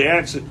because they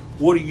ask us,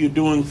 what are you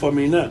doing for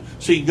me now?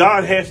 See,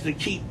 God has to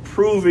keep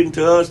proving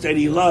to us that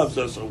he loves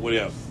us or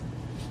whatever.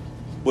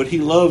 But he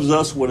loves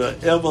us with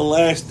an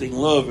everlasting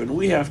love, and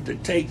we have to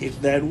take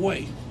it that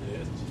way.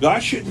 Yes.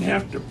 God shouldn't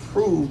have to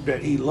prove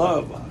that he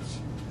loves us.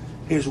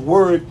 His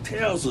word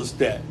tells us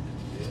that.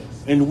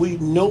 Yes. And we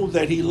know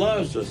that he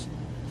loves us.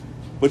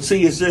 But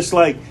see, it's just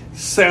like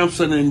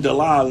Samson and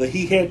Delilah.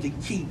 He had to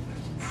keep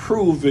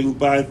proving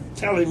by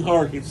telling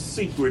her his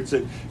secrets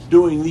and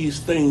doing these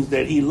things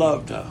that he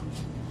loved her.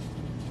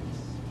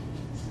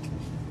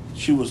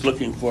 She was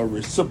looking for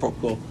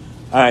reciprocal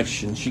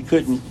action. She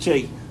couldn't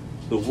take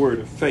the word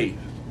of faith.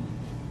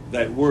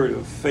 That word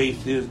of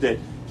faith is that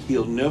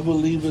he'll never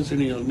leave us and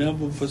he'll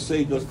never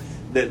forsake us.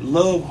 That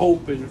love,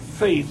 hope, and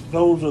faith,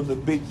 those are the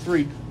big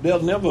three.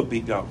 They'll never be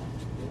gone.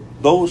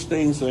 Those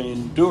things are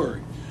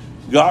enduring.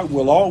 God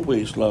will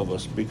always love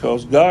us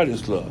because God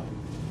is love.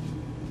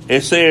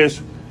 It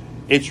says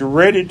it's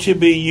ready to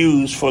be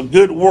used for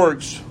good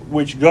works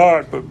which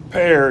God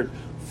prepared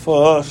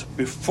for us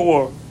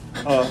beforehand.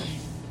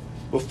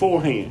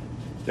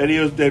 That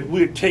is, that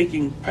we're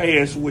taking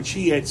paths which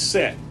he had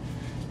set.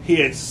 He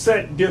had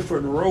set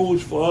different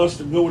roads for us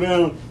to go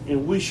down,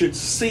 and we should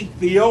seek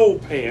the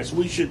old paths.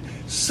 We should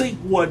seek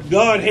what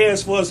God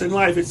has for us in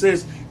life. It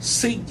says,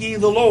 seek ye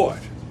the Lord.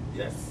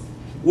 Yes.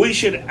 We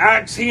should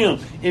ask him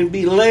and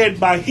be led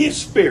by his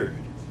spirit,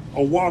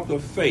 a walk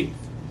of faith.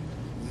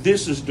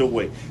 This is the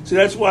way. See,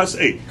 that's why I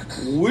say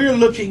we're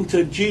looking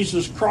to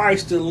Jesus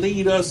Christ to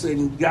lead us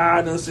and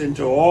guide us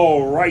into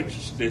all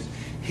righteousness.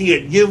 He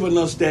had given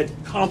us that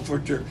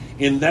comforter,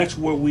 and that's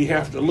where we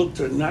have to look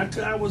to, not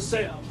to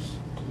ourselves.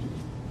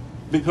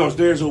 Because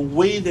there's a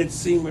way that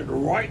seemeth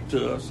right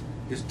to us.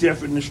 It's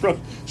death and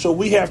destruction. So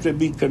we have to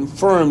be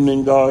confirmed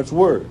in God's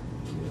word.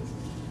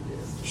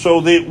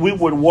 So that we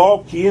would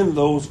walk in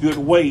those good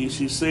ways,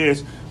 he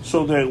says,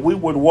 so that we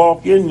would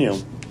walk in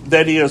them.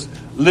 That is,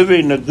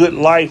 living the good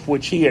life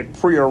which he had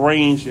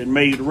prearranged and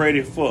made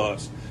ready for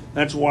us.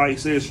 That's why he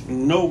says,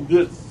 no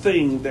good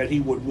thing that he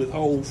would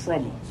withhold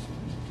from us.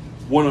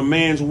 When a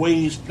man's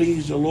ways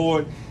please the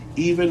Lord,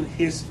 even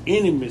his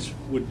enemies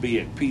would be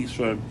at peace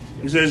from him.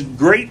 He says,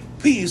 great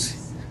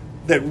peace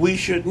that we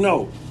should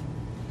know.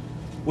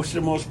 What's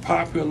the most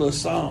popular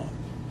psalm?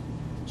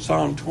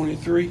 Psalm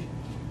 23.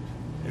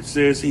 It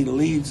says he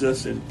leads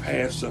us in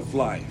paths of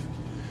life.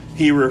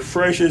 He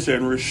refreshes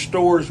and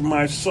restores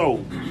my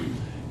soul.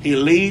 He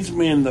leads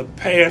me in the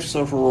paths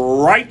of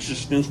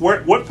righteousness.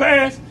 What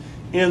path?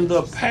 In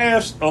the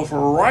paths of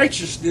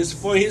righteousness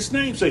for his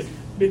name's sake.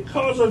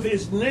 Because of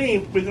his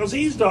name, because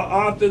he's the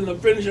author and the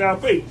finisher of our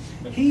faith.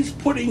 He's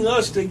putting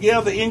us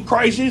together in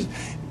Christ Jesus.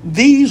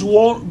 These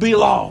won't be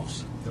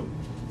lost.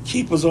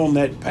 Keep us on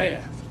that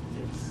path.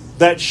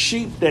 That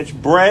sheep that's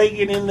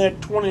bragging in that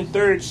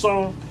 23rd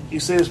Psalm, he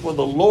says, for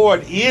the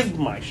Lord is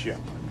my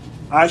shepherd.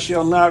 I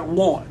shall not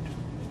want.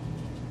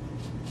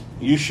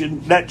 You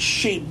should, that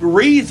sheep,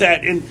 read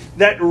that, and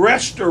that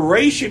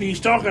restoration he's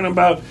talking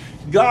about.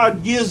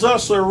 God gives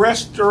us a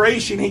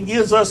restoration. He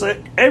gives us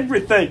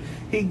everything.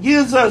 He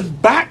gives us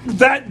back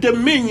that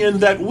dominion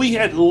that we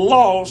had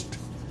lost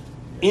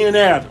in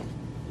Adam.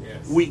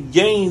 Yes. We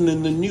gain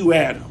in the new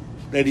Adam,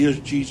 that is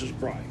Jesus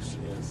Christ,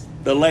 Yes.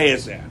 the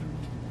last Adam.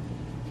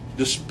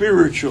 The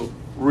spiritual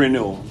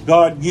renewal.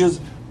 God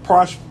gives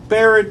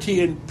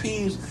prosperity and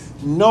peace.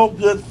 No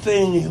good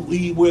thing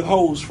he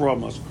withholds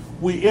from us.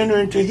 We enter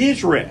into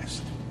his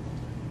rest.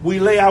 We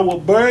lay our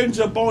burdens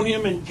upon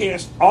him and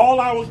cast all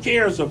our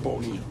cares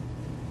upon him.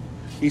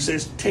 He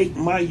says, take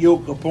my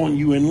yoke upon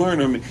you and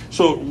learn of me.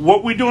 So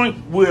what we're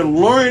doing, we're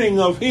learning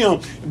of him.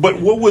 But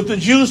what were the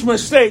Jews'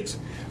 mistakes?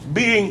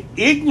 Being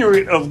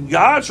ignorant of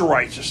God's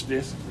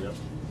righteousness. Yep.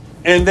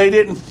 And they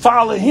didn't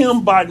follow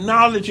him by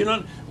knowledge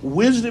and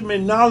wisdom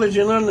and knowledge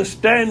and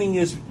understanding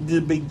is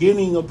the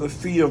beginning of the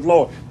fear of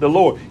the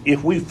Lord.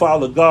 If we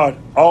follow God,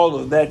 all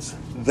of that's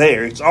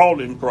there. It's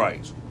all in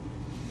Christ.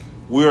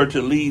 We are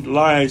to lead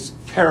lives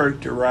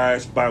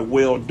characterized by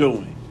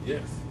well-doing.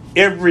 Yes.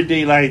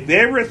 Everyday life,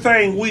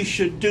 everything we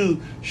should do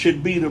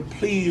should be to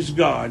please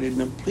God and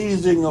the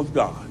pleasing of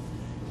God.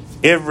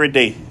 Every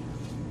day,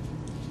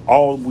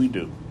 all we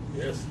do.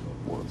 Yes.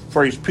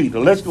 First Peter.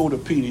 Let's go to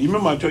Peter. You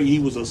remember I told you he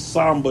was a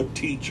somber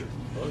teacher.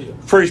 Oh, yeah.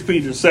 First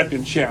Peter,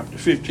 2nd chapter,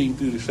 15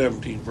 through the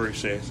 17th verse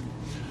says,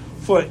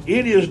 for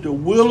it is the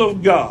will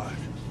of God.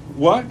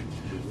 What?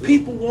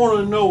 People want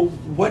to know,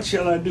 what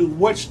shall I do?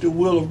 What's the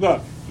will of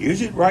God?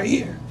 Here's it right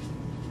here.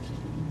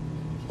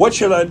 What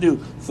shall I do?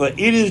 For it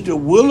is the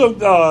will of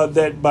God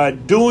that by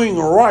doing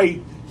right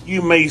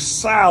you may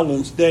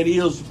silence, that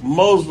is,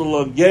 muzzle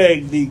or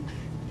gag the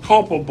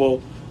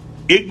culpable,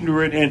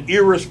 ignorant, and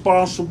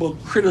irresponsible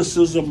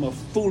criticism of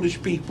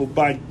foolish people.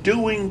 By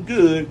doing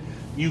good,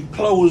 you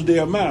close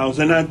their mouths.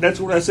 And that's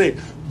what I said.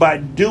 By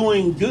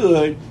doing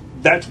good,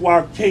 that's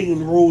why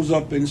Cain rose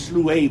up and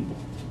slew Abel.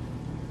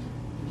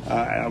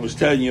 I was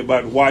telling you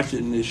about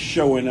watching this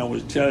show, and I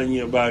was telling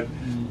you about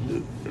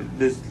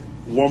this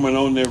woman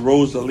on there,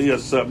 Rosalie or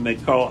something. They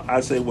call, I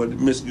say, well,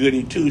 Miss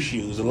Goody Two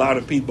Shoes. A lot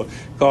of people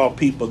call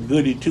people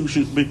Goody Two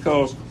Shoes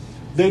because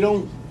they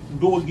don't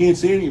go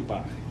against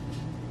anybody.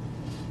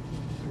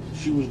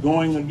 She was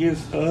going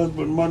against her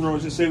husband Monroe.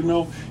 She said,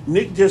 no,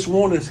 Nick just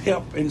wants to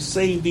help and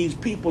save these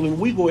people, and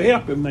we go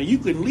help him. Now, you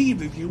can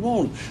leave if you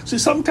want. See,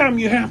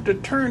 sometimes you have to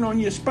turn on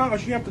your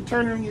spouse. You have to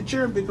turn on your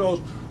children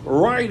because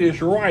right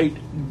is right,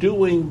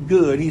 doing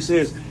good. He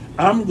says,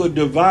 I'm going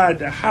to divide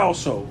the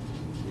household.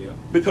 Yeah.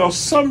 Because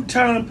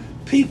sometimes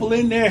people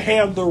in there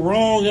have the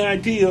wrong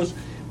ideas.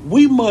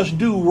 We must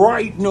do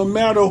right no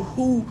matter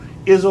who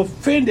is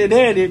offended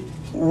at it.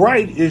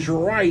 Right is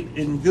right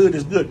and good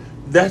is good.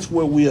 That's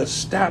where we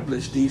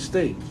establish these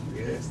things.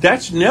 Yes.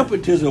 That's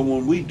nepotism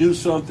when we do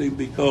something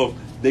because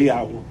they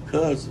are our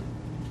cousin,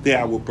 they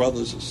are our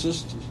brothers and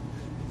sisters,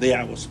 they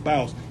are our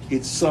spouse.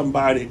 It's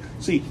somebody.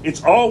 See,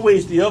 it's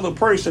always the other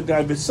person.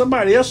 If it's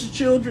somebody else's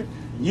children,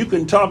 you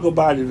can talk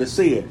about it or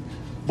say it.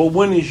 But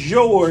when it's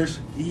yours,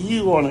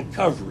 you want to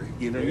cover it.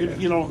 You know, Yeah.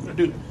 you don't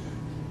do.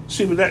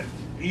 See, but that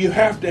you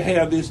have to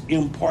have this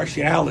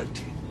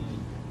impartiality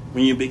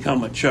when you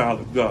become a child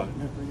of God.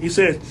 He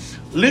says,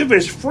 live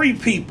as free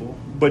people,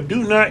 but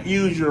do not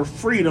use your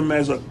freedom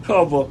as a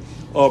cover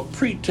or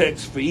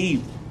pretext for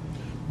evil.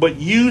 But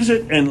use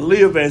it and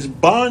live as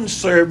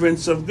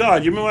bondservants of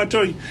God. You remember I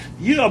told you,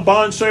 you're a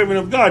bondservant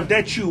of God.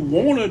 That you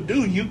want to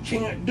do, you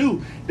can't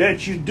do.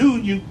 That you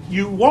do,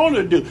 you want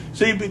to do.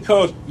 See,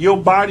 because your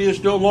body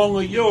is no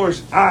longer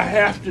yours, I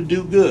have to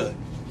do good.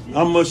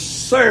 I'm a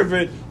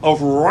servant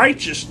of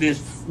righteousness.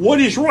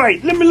 What is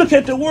right? Let me look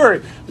at the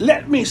word.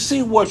 Let me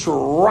see what's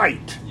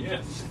right.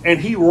 Yes. And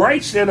he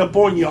writes that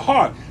upon your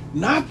heart,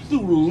 not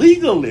through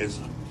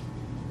legalism.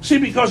 See,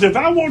 because if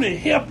I want to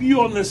help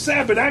you on the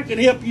Sabbath, I can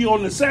help you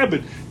on the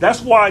Sabbath. That's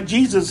why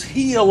Jesus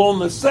healed on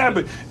the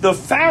Sabbath. The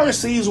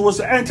Pharisees was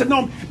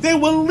antinomian. They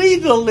were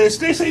legalists.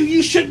 They say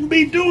you shouldn't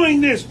be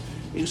doing this.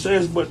 He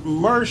says, but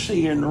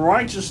mercy and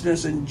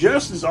righteousness and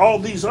justice, all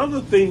these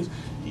other things,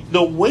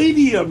 the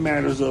weightier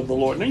matters of the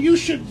Lord. Now, you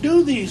should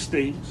do these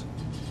things.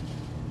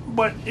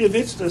 But if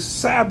it's the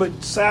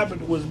Sabbath,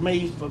 Sabbath was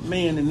made for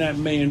man and not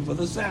man for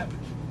the Sabbath.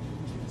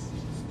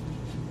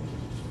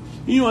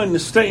 You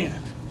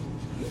understand?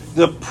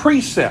 The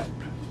precept.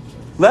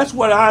 That's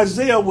what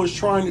Isaiah was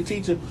trying to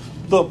teach him.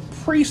 The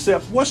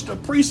precept. What's the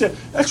precept?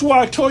 That's why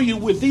I told you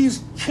with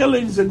these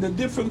killings and the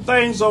different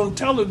things on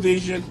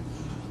television,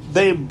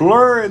 they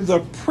blur the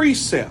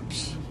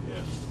precepts.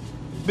 Yes.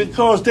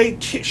 because they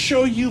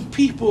show you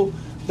people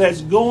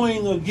that's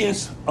going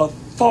against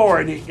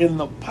authority and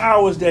the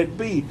powers that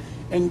be.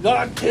 And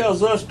God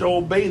tells us to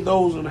obey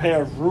those that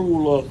have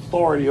rule or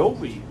authority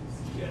over you.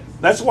 Yes.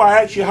 That's why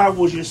I asked you, how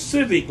was your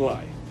civic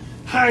life?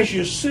 How's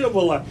your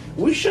civil life?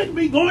 We shouldn't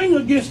be going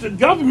against the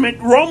government.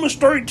 Romans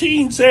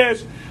 13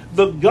 says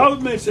the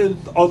governments and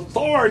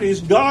authorities,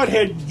 God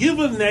had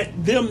given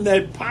them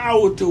that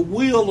power to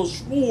wield a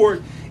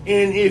sword.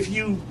 And if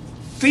you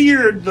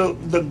feared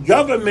the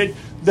government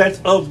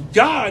that's of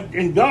God,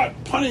 and God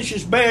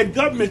punishes bad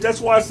governments, that's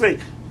why I say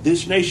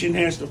this nation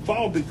has to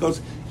fall, because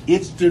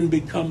it's been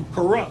become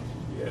corrupt.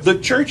 Yes. The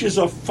churches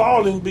are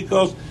falling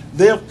because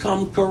they've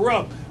come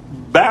corrupt.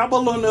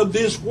 Babylon of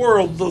this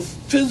world, the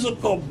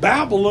physical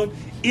Babylon,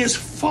 is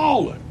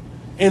fallen.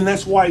 And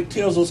that's why he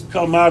tells us,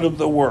 come out of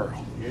the world.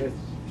 Yes.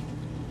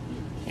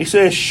 He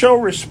says, show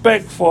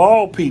respect for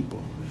all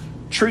people.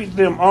 Treat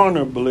them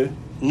honorably.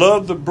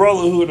 Love the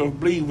brotherhood of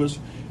believers.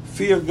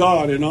 Fear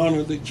God and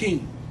honor the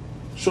king.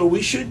 So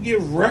we should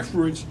give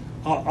reference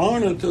or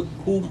honor to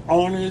whom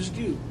honor is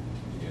due.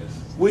 Yes.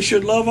 We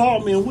should love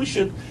all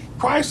men.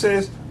 Christ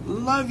says,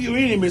 love your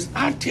enemies.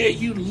 I tell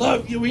you,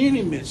 love your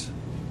enemies.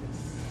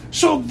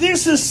 So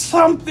this is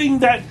something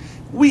that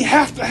we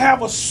have to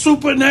have a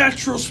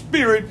supernatural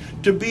spirit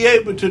to be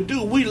able to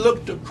do. We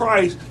look to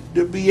Christ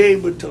to be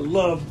able to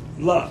love.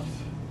 Yes.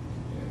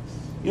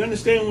 You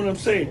understand what I'm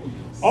saying?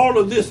 All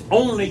of this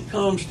only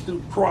comes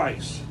through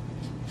Christ.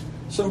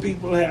 Some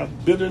people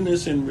have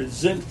bitterness and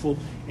resentful,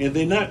 and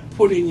they're not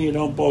putting it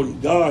up on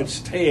God's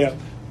tab.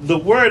 The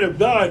Word of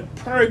God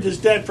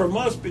purges that from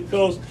us,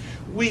 because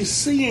we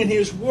see in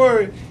His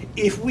Word,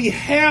 if we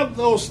have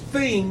those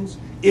things,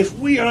 if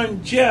we are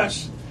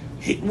unjust,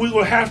 we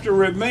will have to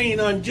remain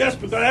unjust,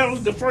 because that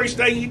was the first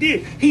thing He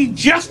did. He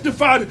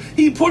justified it.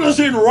 He put us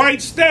in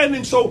right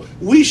standing, so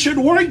we should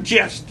work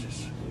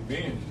justice.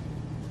 Amen.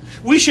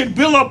 We should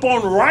build up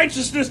on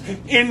righteousness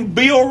and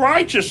build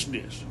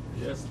righteousness.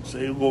 Yes.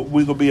 See, well,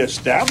 we're going to be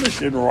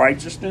established in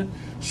righteousness,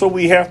 so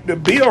we have to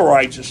build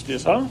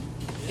righteousness, huh?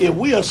 If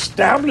we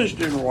established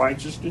in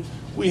righteousness,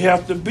 we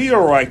have to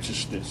build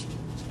righteousness.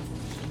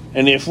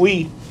 And if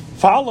we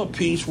follow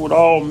peace with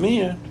all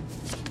men,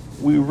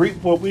 we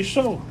reap what we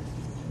sow.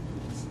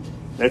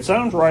 That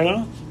sounds right,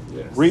 huh?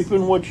 Yes.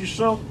 Reaping what you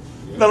sow.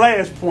 Yes. The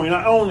last point,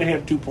 I only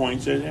have 2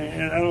 points, and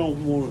I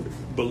don't want to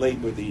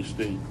belabor these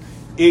things.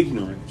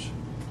 Ignorance.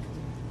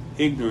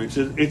 Ignorance.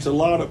 It's a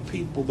lot of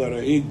people that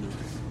are ignorant.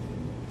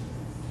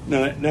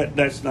 Now,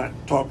 that's not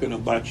talking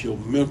about your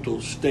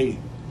mental state.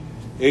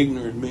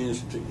 Ignorant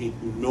means to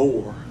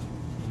ignore,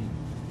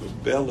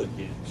 rebel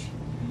against.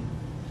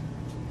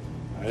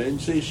 I didn't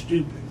say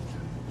stupid.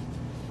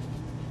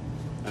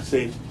 I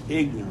said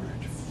ignorant.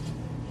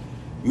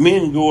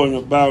 Men going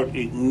about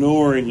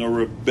ignoring or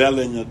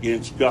rebelling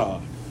against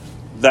God.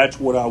 That's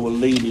what our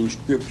leading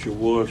scripture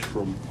was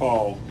from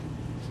Paul.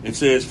 It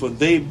says, for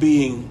they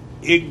being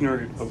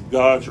ignorant of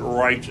God's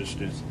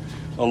righteousness.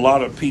 A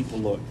lot of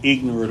people are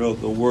ignorant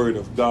of the word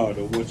of God,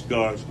 or what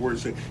God's word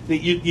says.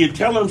 You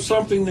tell them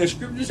something that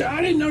scripture says,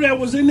 I didn't know that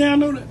was in there. I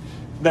know that.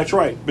 That's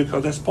right,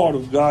 because that's part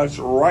of God's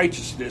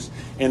righteousness,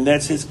 and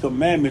that's His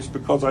commandments,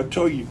 because I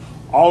told you,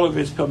 all of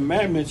His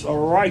commandments are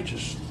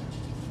righteous.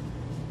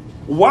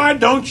 Why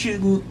don't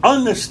you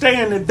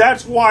understand that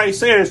that's why He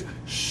says,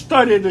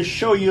 study to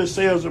show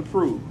yourselves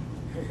approved?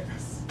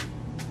 Yes.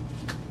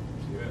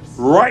 Yes.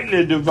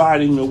 Rightly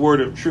dividing the word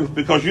of truth,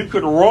 because you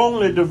could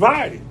wrongly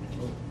divide it.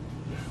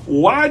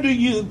 Why do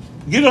you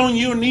get on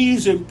your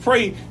knees and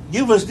pray,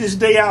 give us this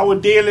day our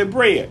daily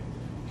bread?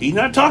 He's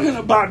not talking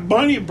about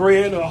bunny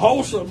bread or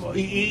wholesome.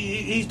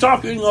 He's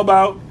talking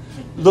about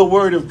the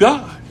word of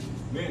God.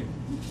 Amen.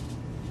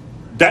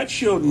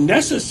 That's your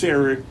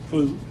necessary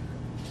food.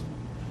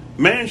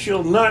 Man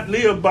shall not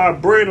live by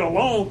bread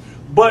alone,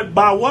 but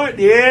by what?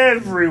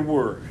 Every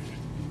word.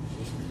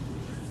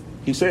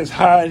 He says,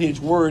 hide His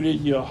word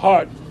in your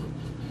heart.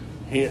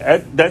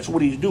 That's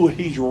what He's doing.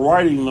 He's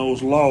writing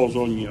those laws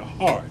on your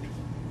heart.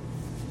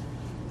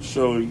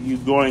 So you're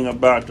going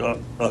about to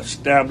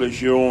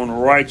establish your own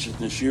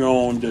righteousness, your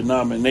own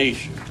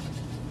denomination.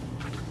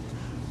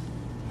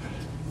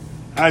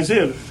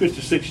 Isaiah, the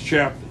 56th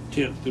chapter,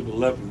 10th through the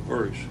 11th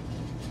verse.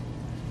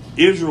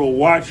 Israel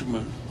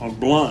watchmen are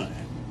blind.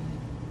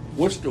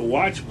 What's the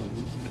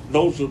watchmen?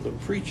 Those are the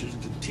preachers,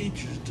 the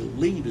teachers, the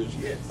leaders,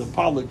 yes, the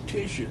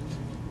politicians.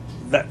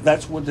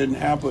 That's what didn't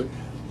happen.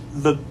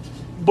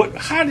 But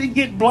how did he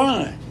get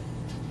blind?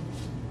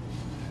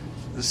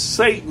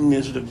 Satan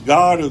is the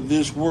god of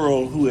this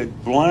world who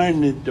had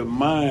blinded the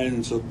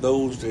minds of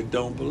those that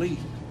don't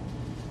believe.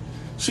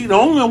 See, the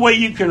only way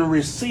you can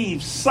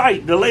receive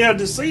sight, the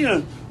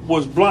Laodiceans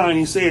was blind.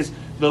 He says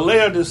the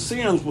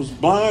Laodiceans was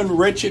blind,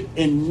 wretched,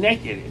 and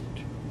naked.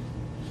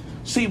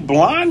 See,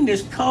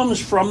 blindness comes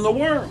from the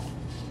world.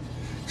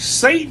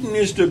 Satan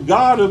is the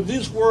god of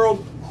this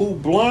world who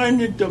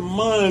blinded the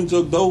minds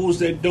of those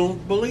that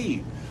don't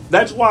believe.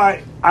 That's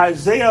why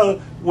Isaiah,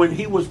 when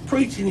he was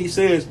preaching, he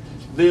says,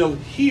 they'll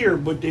hear,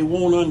 but they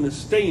won't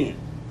understand.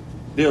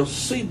 They'll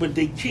see, but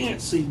they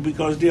can't see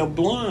because they're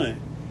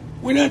blind.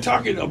 We're not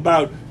talking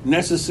about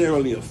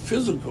necessarily a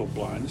physical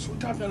blindness. We're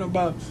talking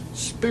about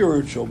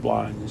spiritual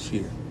blindness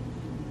here.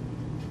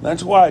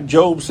 That's why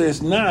Job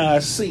says, now I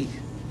see.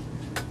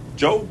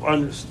 Job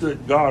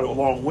understood God a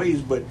long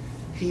ways, but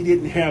he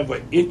didn't have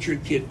an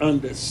intricate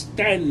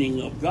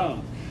understanding of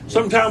God.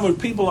 Sometimes when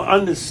people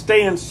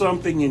understand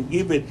something and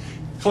give it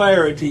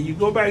clarity, you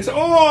go back and say,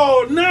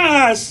 oh,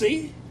 now I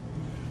see.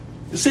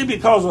 You see,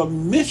 because a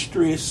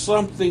mystery is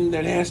something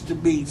that has to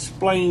be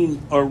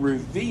explained or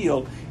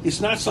revealed.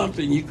 It's not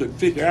something you could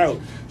figure out.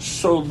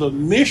 So the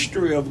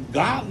mystery of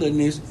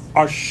godliness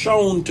are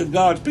shown to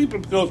God's people,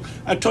 because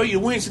I told you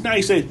Wednesday night,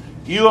 he said,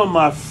 you are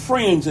my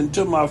friends, and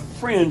to my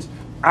friends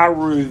I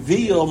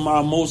reveal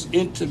my most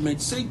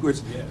intimate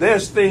secrets. Yeah.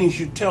 There's things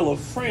you tell a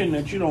friend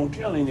that you don't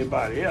tell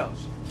anybody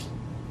else.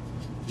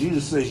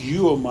 Jesus says,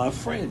 you are my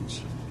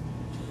friends.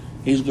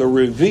 He's going to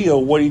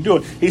reveal what he's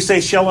doing. He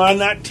says, shall I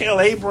not tell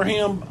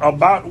Abraham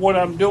about what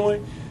I'm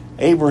doing?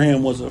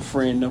 Abraham was a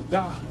friend of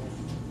God.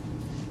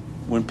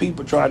 When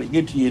people try to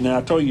get to you, now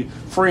I told you,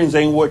 friends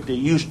ain't what they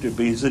used to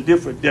be. It's a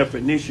different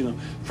definition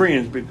of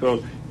friends,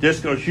 because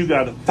just because you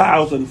got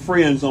 1,000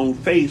 friends on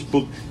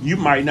Facebook, you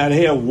might not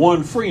have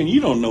one friend.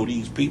 You don't know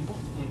these people.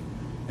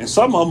 And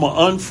some of them will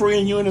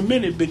unfriend you in a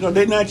minute because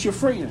they're not your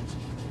friends.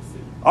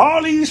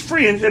 All these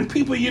friends and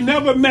people you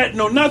never met,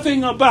 know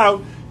nothing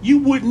about, you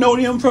wouldn't know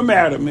them from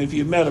Adam if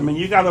you met them, and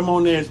you got them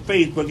on their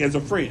Facebook as a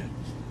friend.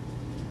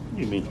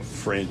 You mean a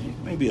friend?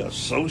 Maybe an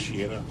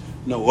associate.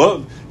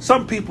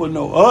 Some people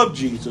know of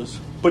Jesus,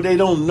 but they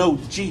don't know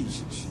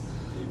Jesus.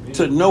 Amen.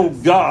 To know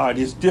God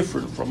is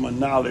different from a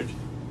knowledge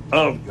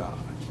of God.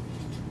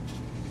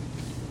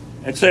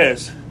 It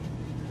says,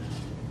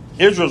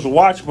 Israel's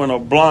watchmen are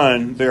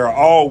blind. They are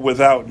all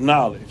without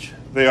knowledge.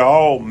 They are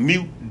all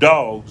mute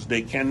dogs.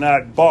 They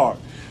cannot bark.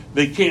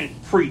 They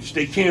can't preach.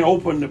 They can't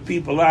open the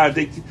people's eyes.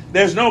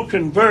 There's no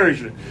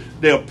conversion.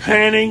 They're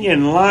panting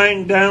and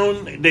lying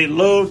down. They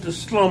love to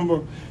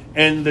slumber.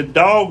 And the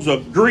dogs are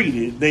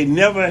greedy. They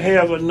never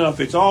have enough.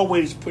 It's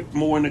always put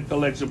more in the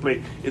collection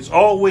plate. It's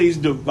always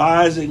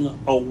devising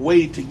a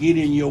way to get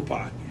in your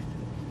pocket.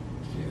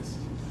 Yes.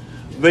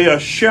 They are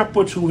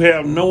shepherds who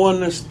have no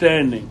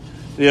understanding.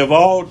 They have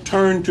all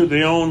turned to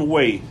their own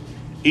way,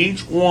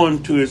 each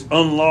one to his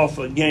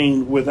unlawful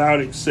gain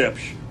without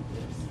exception.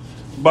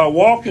 By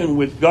walking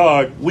with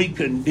God, we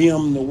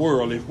condemn the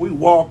world. If we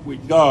walk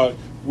with God,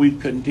 we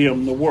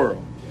condemn the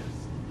world.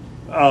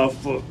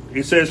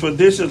 It says, for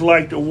this is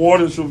like the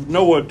waters of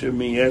Noah to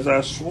me, as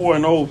I swore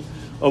an oath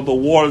of the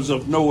waters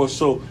of Noah.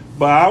 So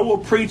by our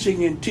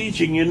preaching and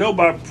teaching,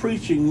 by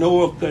preaching,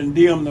 Noah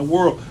condemned the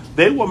world.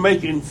 They were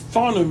making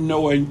fun of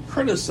Noah and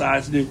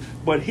criticizing him,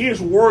 but his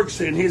works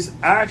and his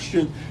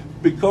actions,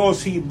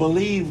 because he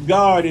believed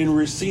God and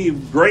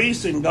received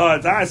grace in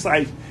God's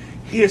eyesight,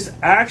 his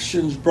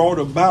actions brought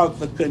about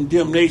the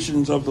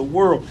condemnations of the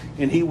world,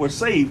 and he was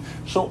saved.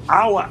 So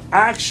our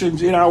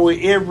actions in our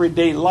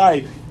everyday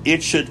life,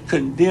 it should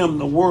condemn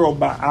the world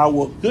by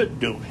our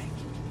good doing.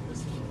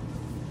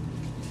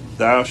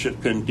 Thou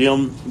should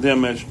condemn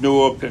them as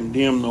Noah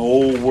condemned the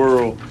whole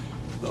world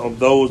of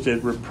those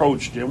that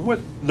reproached him. What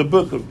the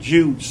book of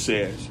Jude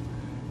says,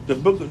 the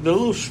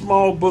little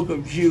small book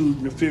of Jude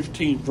in the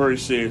 15th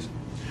verse says,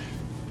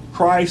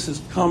 Christ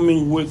is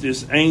coming with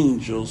his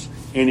angels,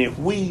 and if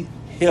we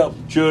help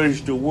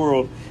judge the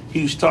world,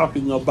 he's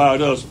talking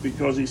about us,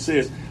 because he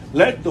says,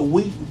 let the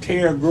wheat and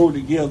tare grow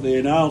together,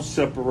 and I'll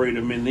separate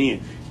them in the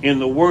end. And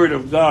the word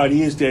of God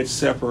is that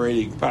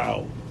separating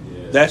power.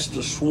 Yeah. That's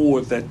the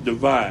sword that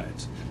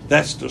divides.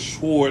 That's the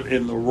sword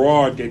and the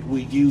rod that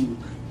we use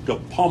to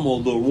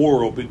pummel the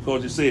world,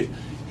 because it says,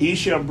 he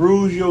shall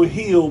bruise your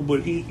heel,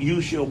 but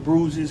you shall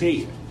bruise his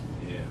head.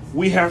 Yeah.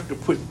 We have to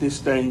put this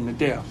thing to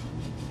death,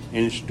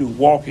 and it's through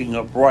walking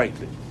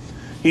uprightly.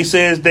 He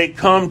says they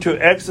come to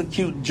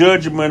execute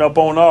judgment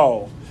upon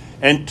all,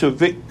 and to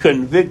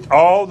convict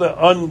all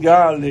the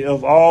ungodly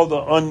of all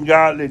the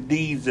ungodly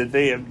deeds that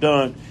they have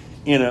done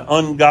in an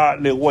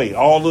ungodly way.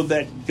 All of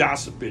that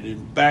gossiping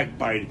and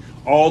backbiting,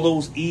 all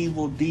those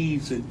evil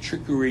deeds and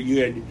trickery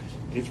you had,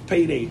 it's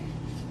payday.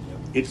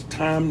 It's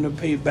time to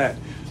pay back.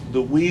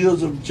 The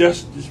wheels of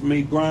justice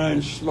may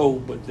grind slow,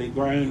 but they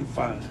grind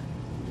fine.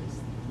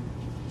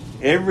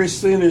 Every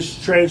sinner's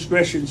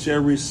transgression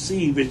shall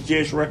receive its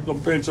just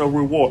recompense or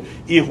reward.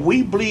 If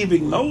we believe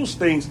in those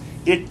things,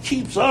 it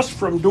keeps us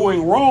from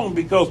doing wrong,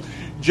 because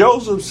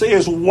Joseph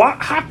says,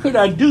 how could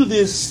I do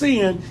this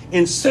sin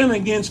and sin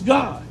against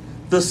God?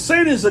 The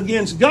sin is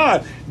against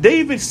God.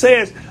 David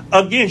says,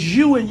 against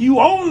you and you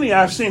only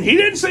I've sinned. He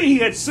didn't say he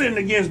had sinned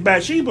against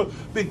Bathsheba,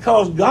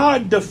 because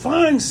God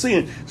defines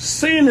sin.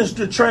 Sin is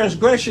the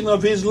transgression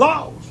of his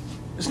laws.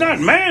 It's not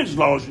man's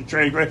laws to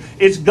transgress.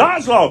 It's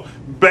God's law.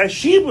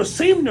 Bathsheba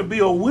seemed to be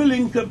a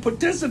willing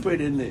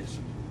participant in this.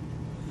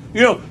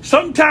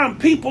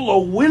 Sometimes people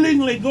will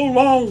willingly go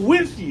along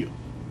with you.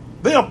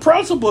 They are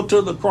principal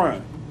to the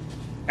crime.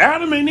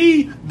 Adam and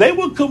Eve, they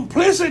were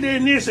complicit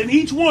in this, and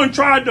each one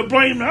tried to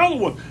blame the other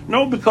one.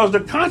 No, because the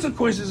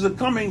consequences are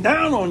coming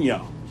down on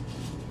y'all.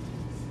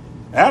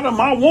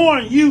 Adam, I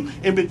warned you,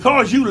 and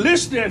because you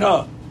listened to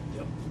her,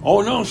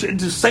 Oh no,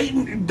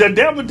 Satan, the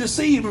devil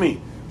deceived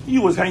me.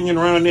 You was hanging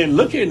around there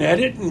looking at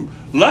it and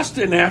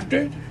lusting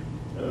after it.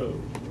 Oh,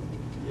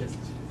 yes.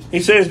 He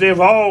says they've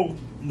all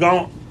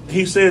gone.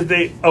 He says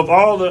they, of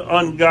all the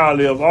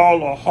ungodly, of all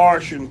the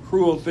harsh and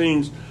cruel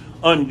things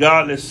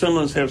ungodly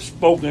sinners have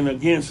spoken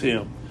against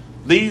him.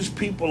 These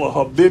people are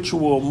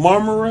habitual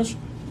murmurers,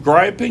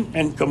 griping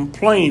and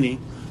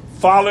complaining,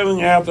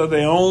 following after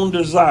their own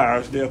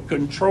desires. They're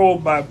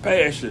controlled by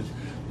passion.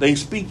 They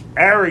speak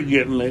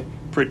arrogantly,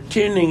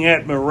 pretending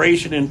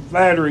admiration and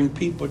flattering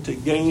people to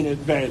gain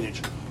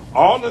advantage.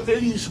 All of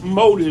these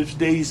motives,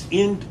 these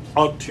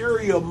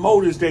ulterior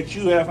motives that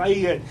you have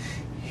had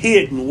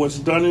hidden, what's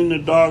done in the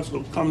dark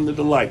will come to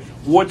the light.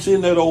 What's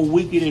in that old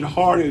wicked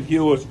heart of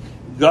yours,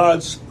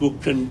 God's will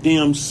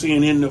condemn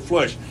sin in the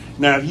flesh.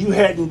 Now, if you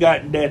hadn't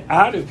gotten that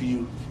out of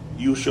you,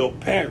 you shall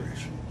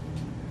perish.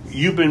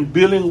 You've been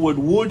dealing with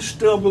wood,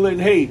 stubble,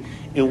 and hay,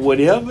 and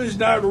whatever is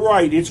not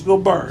right, it's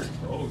going to burn.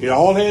 It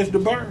all has to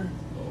burn.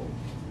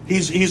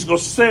 He's going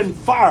to send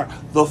fire,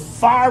 the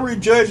fiery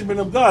judgment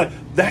of God.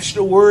 That's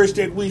the words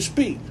that we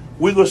speak.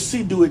 We're going to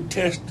see, do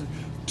it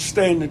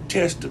stand the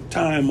test of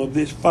time of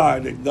this fire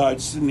that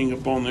God's sending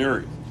upon the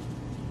earth.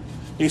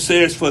 He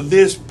says, for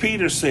this,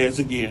 Peter says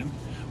again,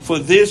 for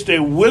this they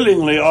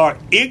willingly are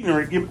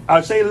ignorant.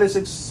 I say, let's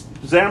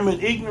examine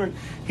ignorant.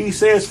 He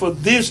says, for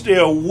this they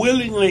are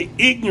willingly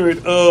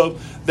ignorant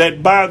of,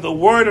 that by the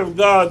word of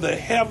God the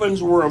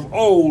heavens were of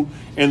old,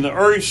 and the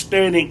earth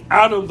standing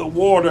out of the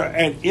water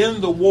and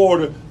in the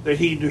water, that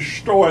he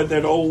destroyed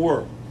that old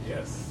world.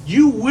 Yes.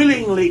 You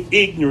willingly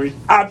ignorant.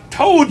 I've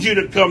told you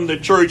to come to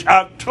church.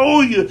 I've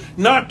told you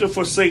not to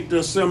forsake the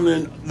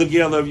assembling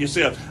together of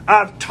yourselves.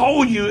 I've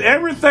told you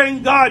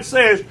everything God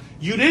says.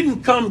 You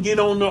didn't come get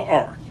on the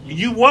ark.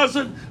 You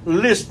wasn't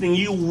listening.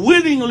 You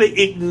willingly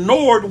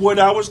ignored what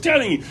I was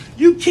telling you.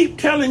 You keep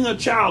telling a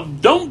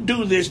child, don't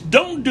do this,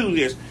 don't do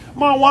this.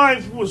 My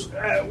wife was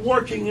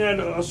working at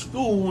a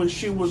school when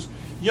she was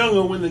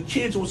younger, when the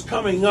kids was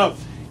coming up,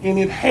 and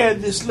it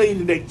had this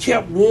lady that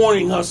kept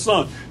warning her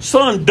son,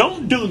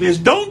 don't do this,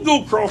 don't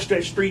go across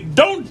that street,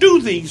 don't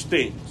do these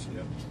things.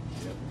 Yep.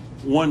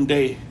 One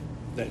day,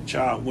 that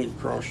child went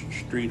across the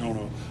street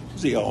on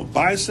a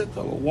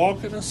bicycle or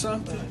walking or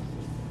something.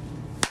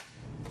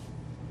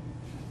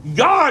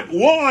 God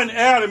warned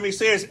Adam. He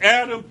says,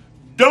 Adam,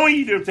 don't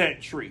eat of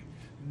that tree.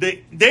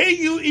 The day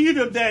you eat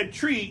of that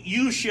tree,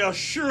 you shall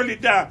surely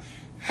die.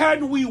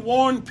 Hadn't we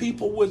warned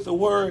people with the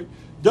word?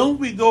 Don't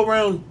we go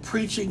around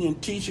preaching and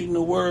teaching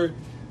the word?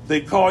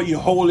 They call you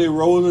holy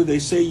roller. They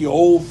say you're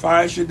old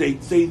fashioned. They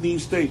say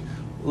these things.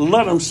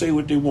 Let them say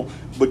what they want.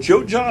 But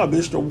your job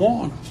is to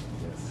warn them.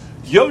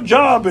 Your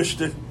job is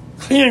to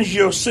cleanse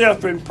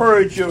yourself and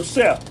purge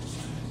yourself.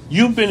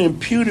 You've been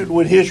imputed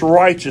with his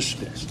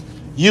righteousness.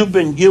 You've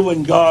been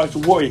given God's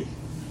way.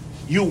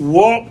 You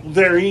walk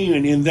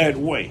therein in that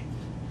way.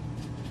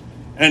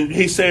 And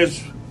he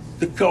says,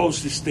 to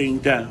close this thing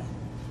down,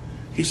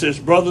 he says,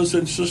 brothers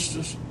and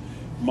sisters,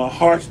 my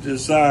heart's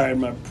desire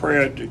and my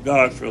prayer to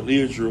God for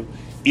Israel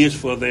is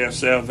for their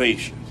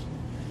salvation.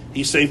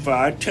 He says, for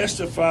I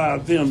testify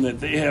of them that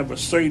they have a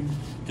certain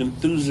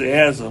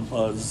enthusiasm,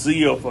 a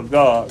zeal for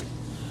God,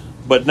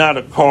 but not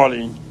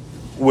according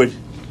with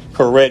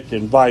correct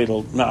and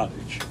vital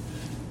knowledge.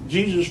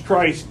 Jesus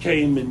Christ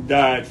came and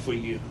died for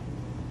you.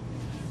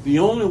 The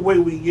only way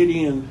we get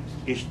in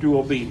is through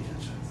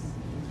obedience.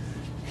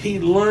 He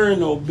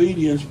learned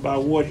obedience by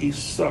what he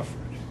suffered.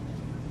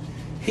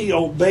 He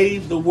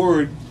obeyed the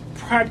word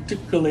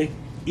practically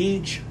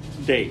each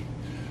day.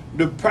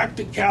 The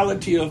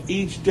practicality of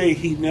each day,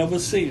 he never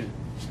sinned.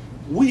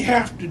 We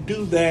have to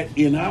do that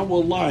in our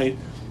life.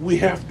 We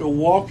have to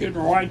walk in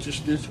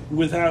righteousness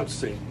without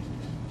sin.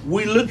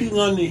 We're looking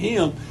unto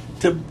him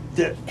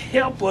to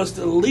help us,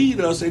 to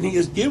lead us, and he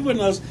has given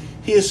us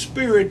his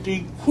spirit to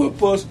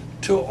equip us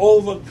to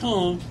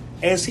overcome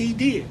as he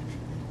did.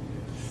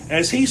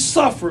 As he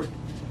suffered,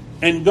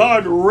 and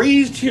God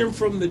raised him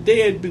from the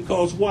dead,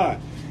 because why?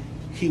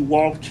 He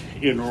walked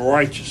in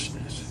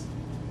righteousness.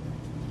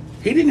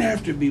 He didn't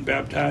have to be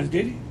baptized,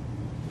 did he?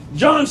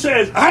 John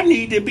says, I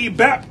need to be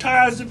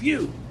baptized of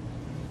you.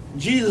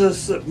 Jesus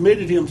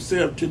submitted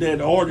himself to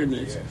that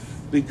ordinance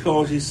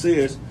because he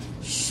says,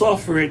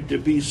 suffer it to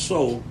be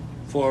so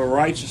for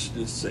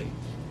righteousness' sake.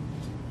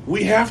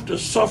 We have to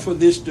suffer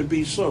this to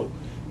be so.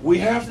 We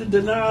have to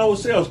deny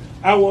ourselves.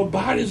 Our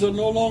bodies are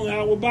no longer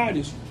our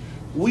bodies.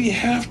 We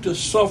have to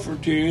suffer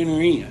to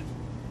enter in.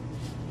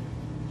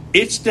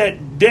 It's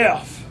that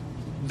death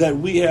that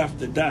we have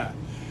to die.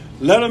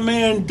 Let a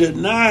man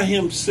deny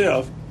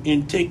himself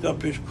and take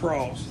up his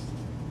cross.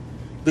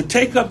 To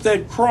take up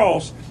that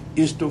cross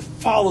is to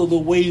follow the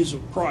ways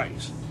of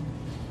Christ.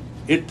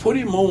 It put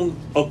him on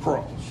a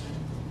cross.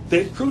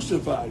 They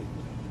crucified him.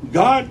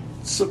 God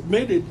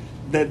submitted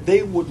that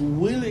they would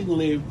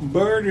willingly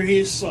murder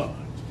his son.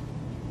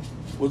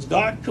 Was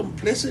God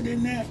complicit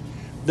in that?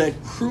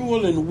 That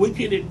cruel and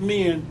wicked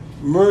men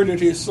murdered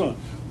his son.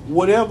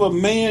 Whatever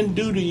man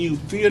do to you,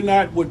 fear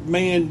not what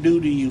man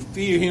do to you.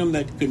 Fear him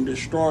that can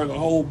destroy the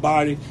whole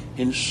body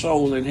and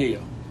soul in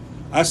hell.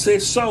 I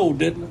said soul,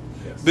 didn't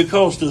I? Yes.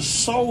 Because the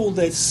soul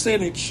that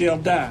sinneth shall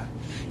die.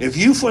 If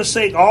you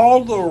forsake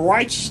all the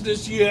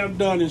righteousness you have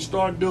done and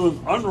start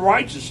doing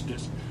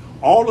unrighteousness,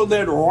 all of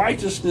that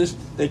righteousness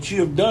that you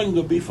have done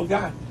will be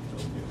forgotten.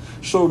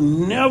 So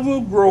never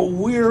grow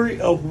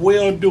weary of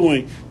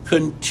well-doing.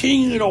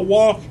 Continue to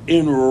walk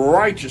in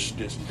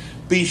righteousness.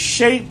 Be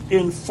shaped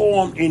and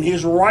formed in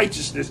his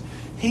righteousness.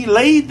 He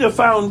laid the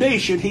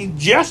foundation. He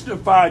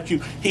justified you.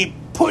 He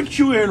put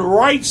you in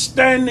right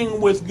standing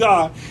with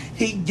God.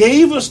 He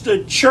gave us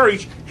the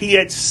church. He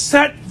had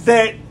set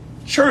that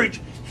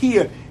church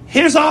here.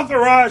 His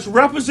authorized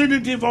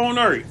representative on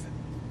earth.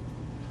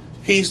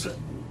 He's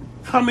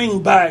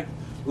coming back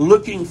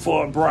looking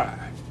for a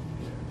bride.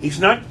 He's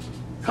not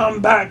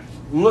come back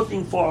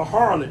looking for a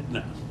harlot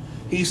now.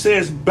 He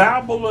says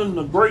Babylon,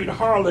 the great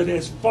harlot,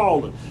 has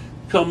fallen.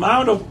 Come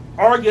out of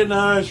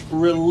organized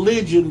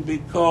religion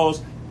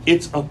because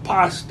it's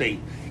apostate.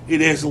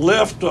 It has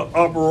left the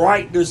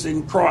uprightness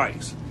in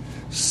Christ.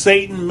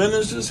 Satan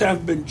ministers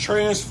have been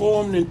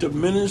transformed into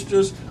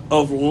ministers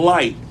of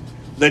light,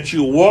 that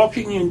you're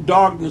walking in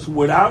darkness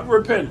without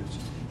repentance.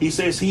 He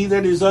says, he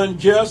that is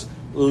unjust,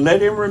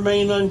 let him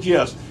remain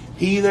unjust.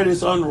 He that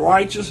is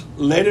unrighteous,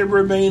 let him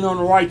remain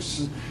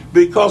unrighteous.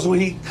 Because when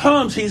he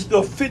comes, he's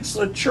going to fix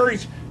a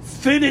church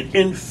fitted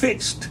and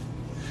fixed.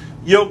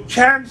 Your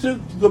character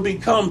will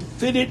become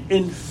fitted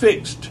and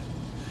fixed.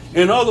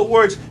 In other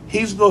words,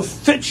 he's going to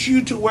fix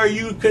you to where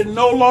you can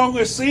no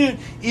longer sin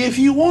if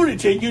you wanted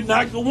to. You're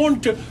not going to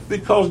want to,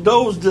 because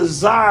those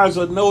desires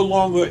are no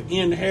longer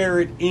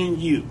inherent in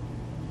you.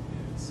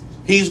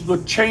 He's going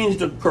to change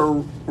the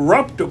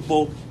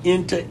corruptible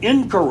into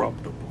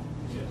incorruptible.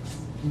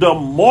 The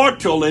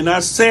mortal, and I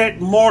said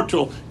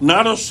mortal,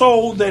 not a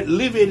soul that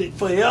liveth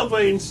forever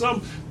in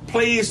some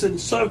place and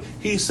some.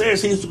 He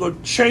says he's going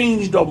to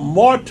change the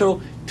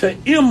mortal to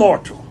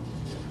immortal,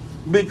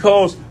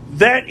 because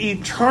that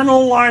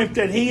eternal life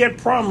that he had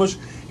promised,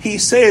 he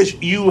says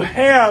you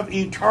have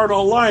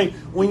eternal life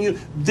when you.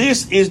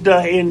 This is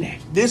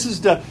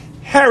the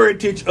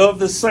heritage of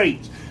the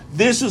saints.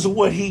 This is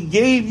what he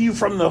gave you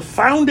from the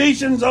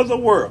foundations of the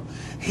world.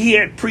 He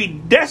had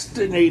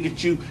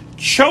predestinated you,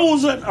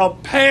 chosen a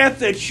path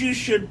that you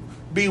should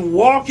be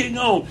walking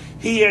on.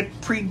 He had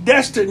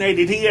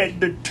predestinated, he had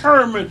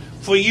determined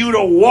for you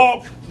to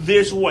walk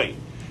this way.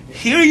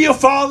 Hear your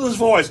Father's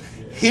voice.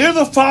 Hear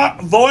the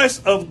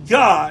voice of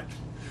God.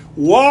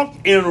 Walk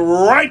in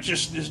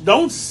righteousness.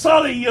 Don't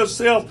sully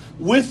yourself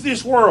with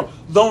this world.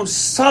 Don't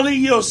sully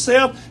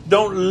yourself.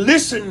 Don't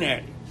listen at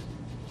it.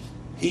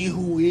 He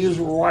who is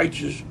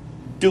righteous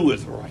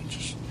doeth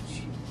righteousness.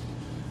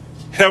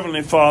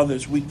 Heavenly Father,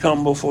 as we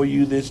come before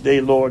you this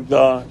day, Lord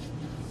God,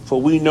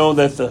 for we know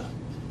that the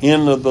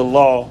end of the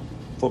law,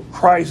 for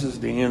Christ is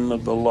the end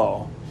of the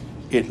law.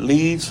 It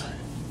leads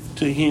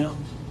to him,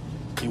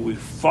 and we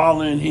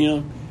follow in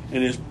him,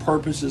 and his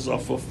purposes are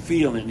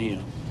fulfilling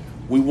him.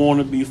 We want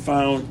to be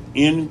found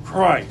in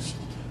Christ,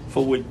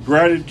 for with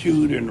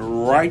gratitude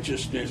and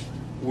righteousness,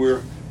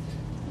 we're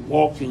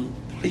walking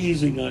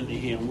pleasing unto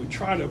him. We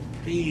try to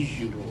please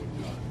you, Lord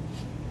God.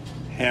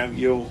 Have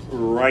your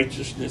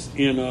righteousness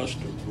in us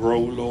to grow,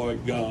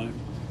 Lord God.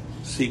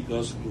 Seek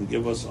us and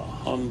give us a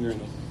hunger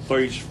and a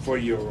thirst for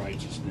your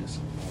righteousness.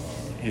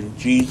 In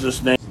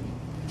Jesus' name,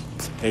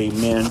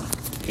 amen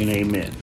and amen.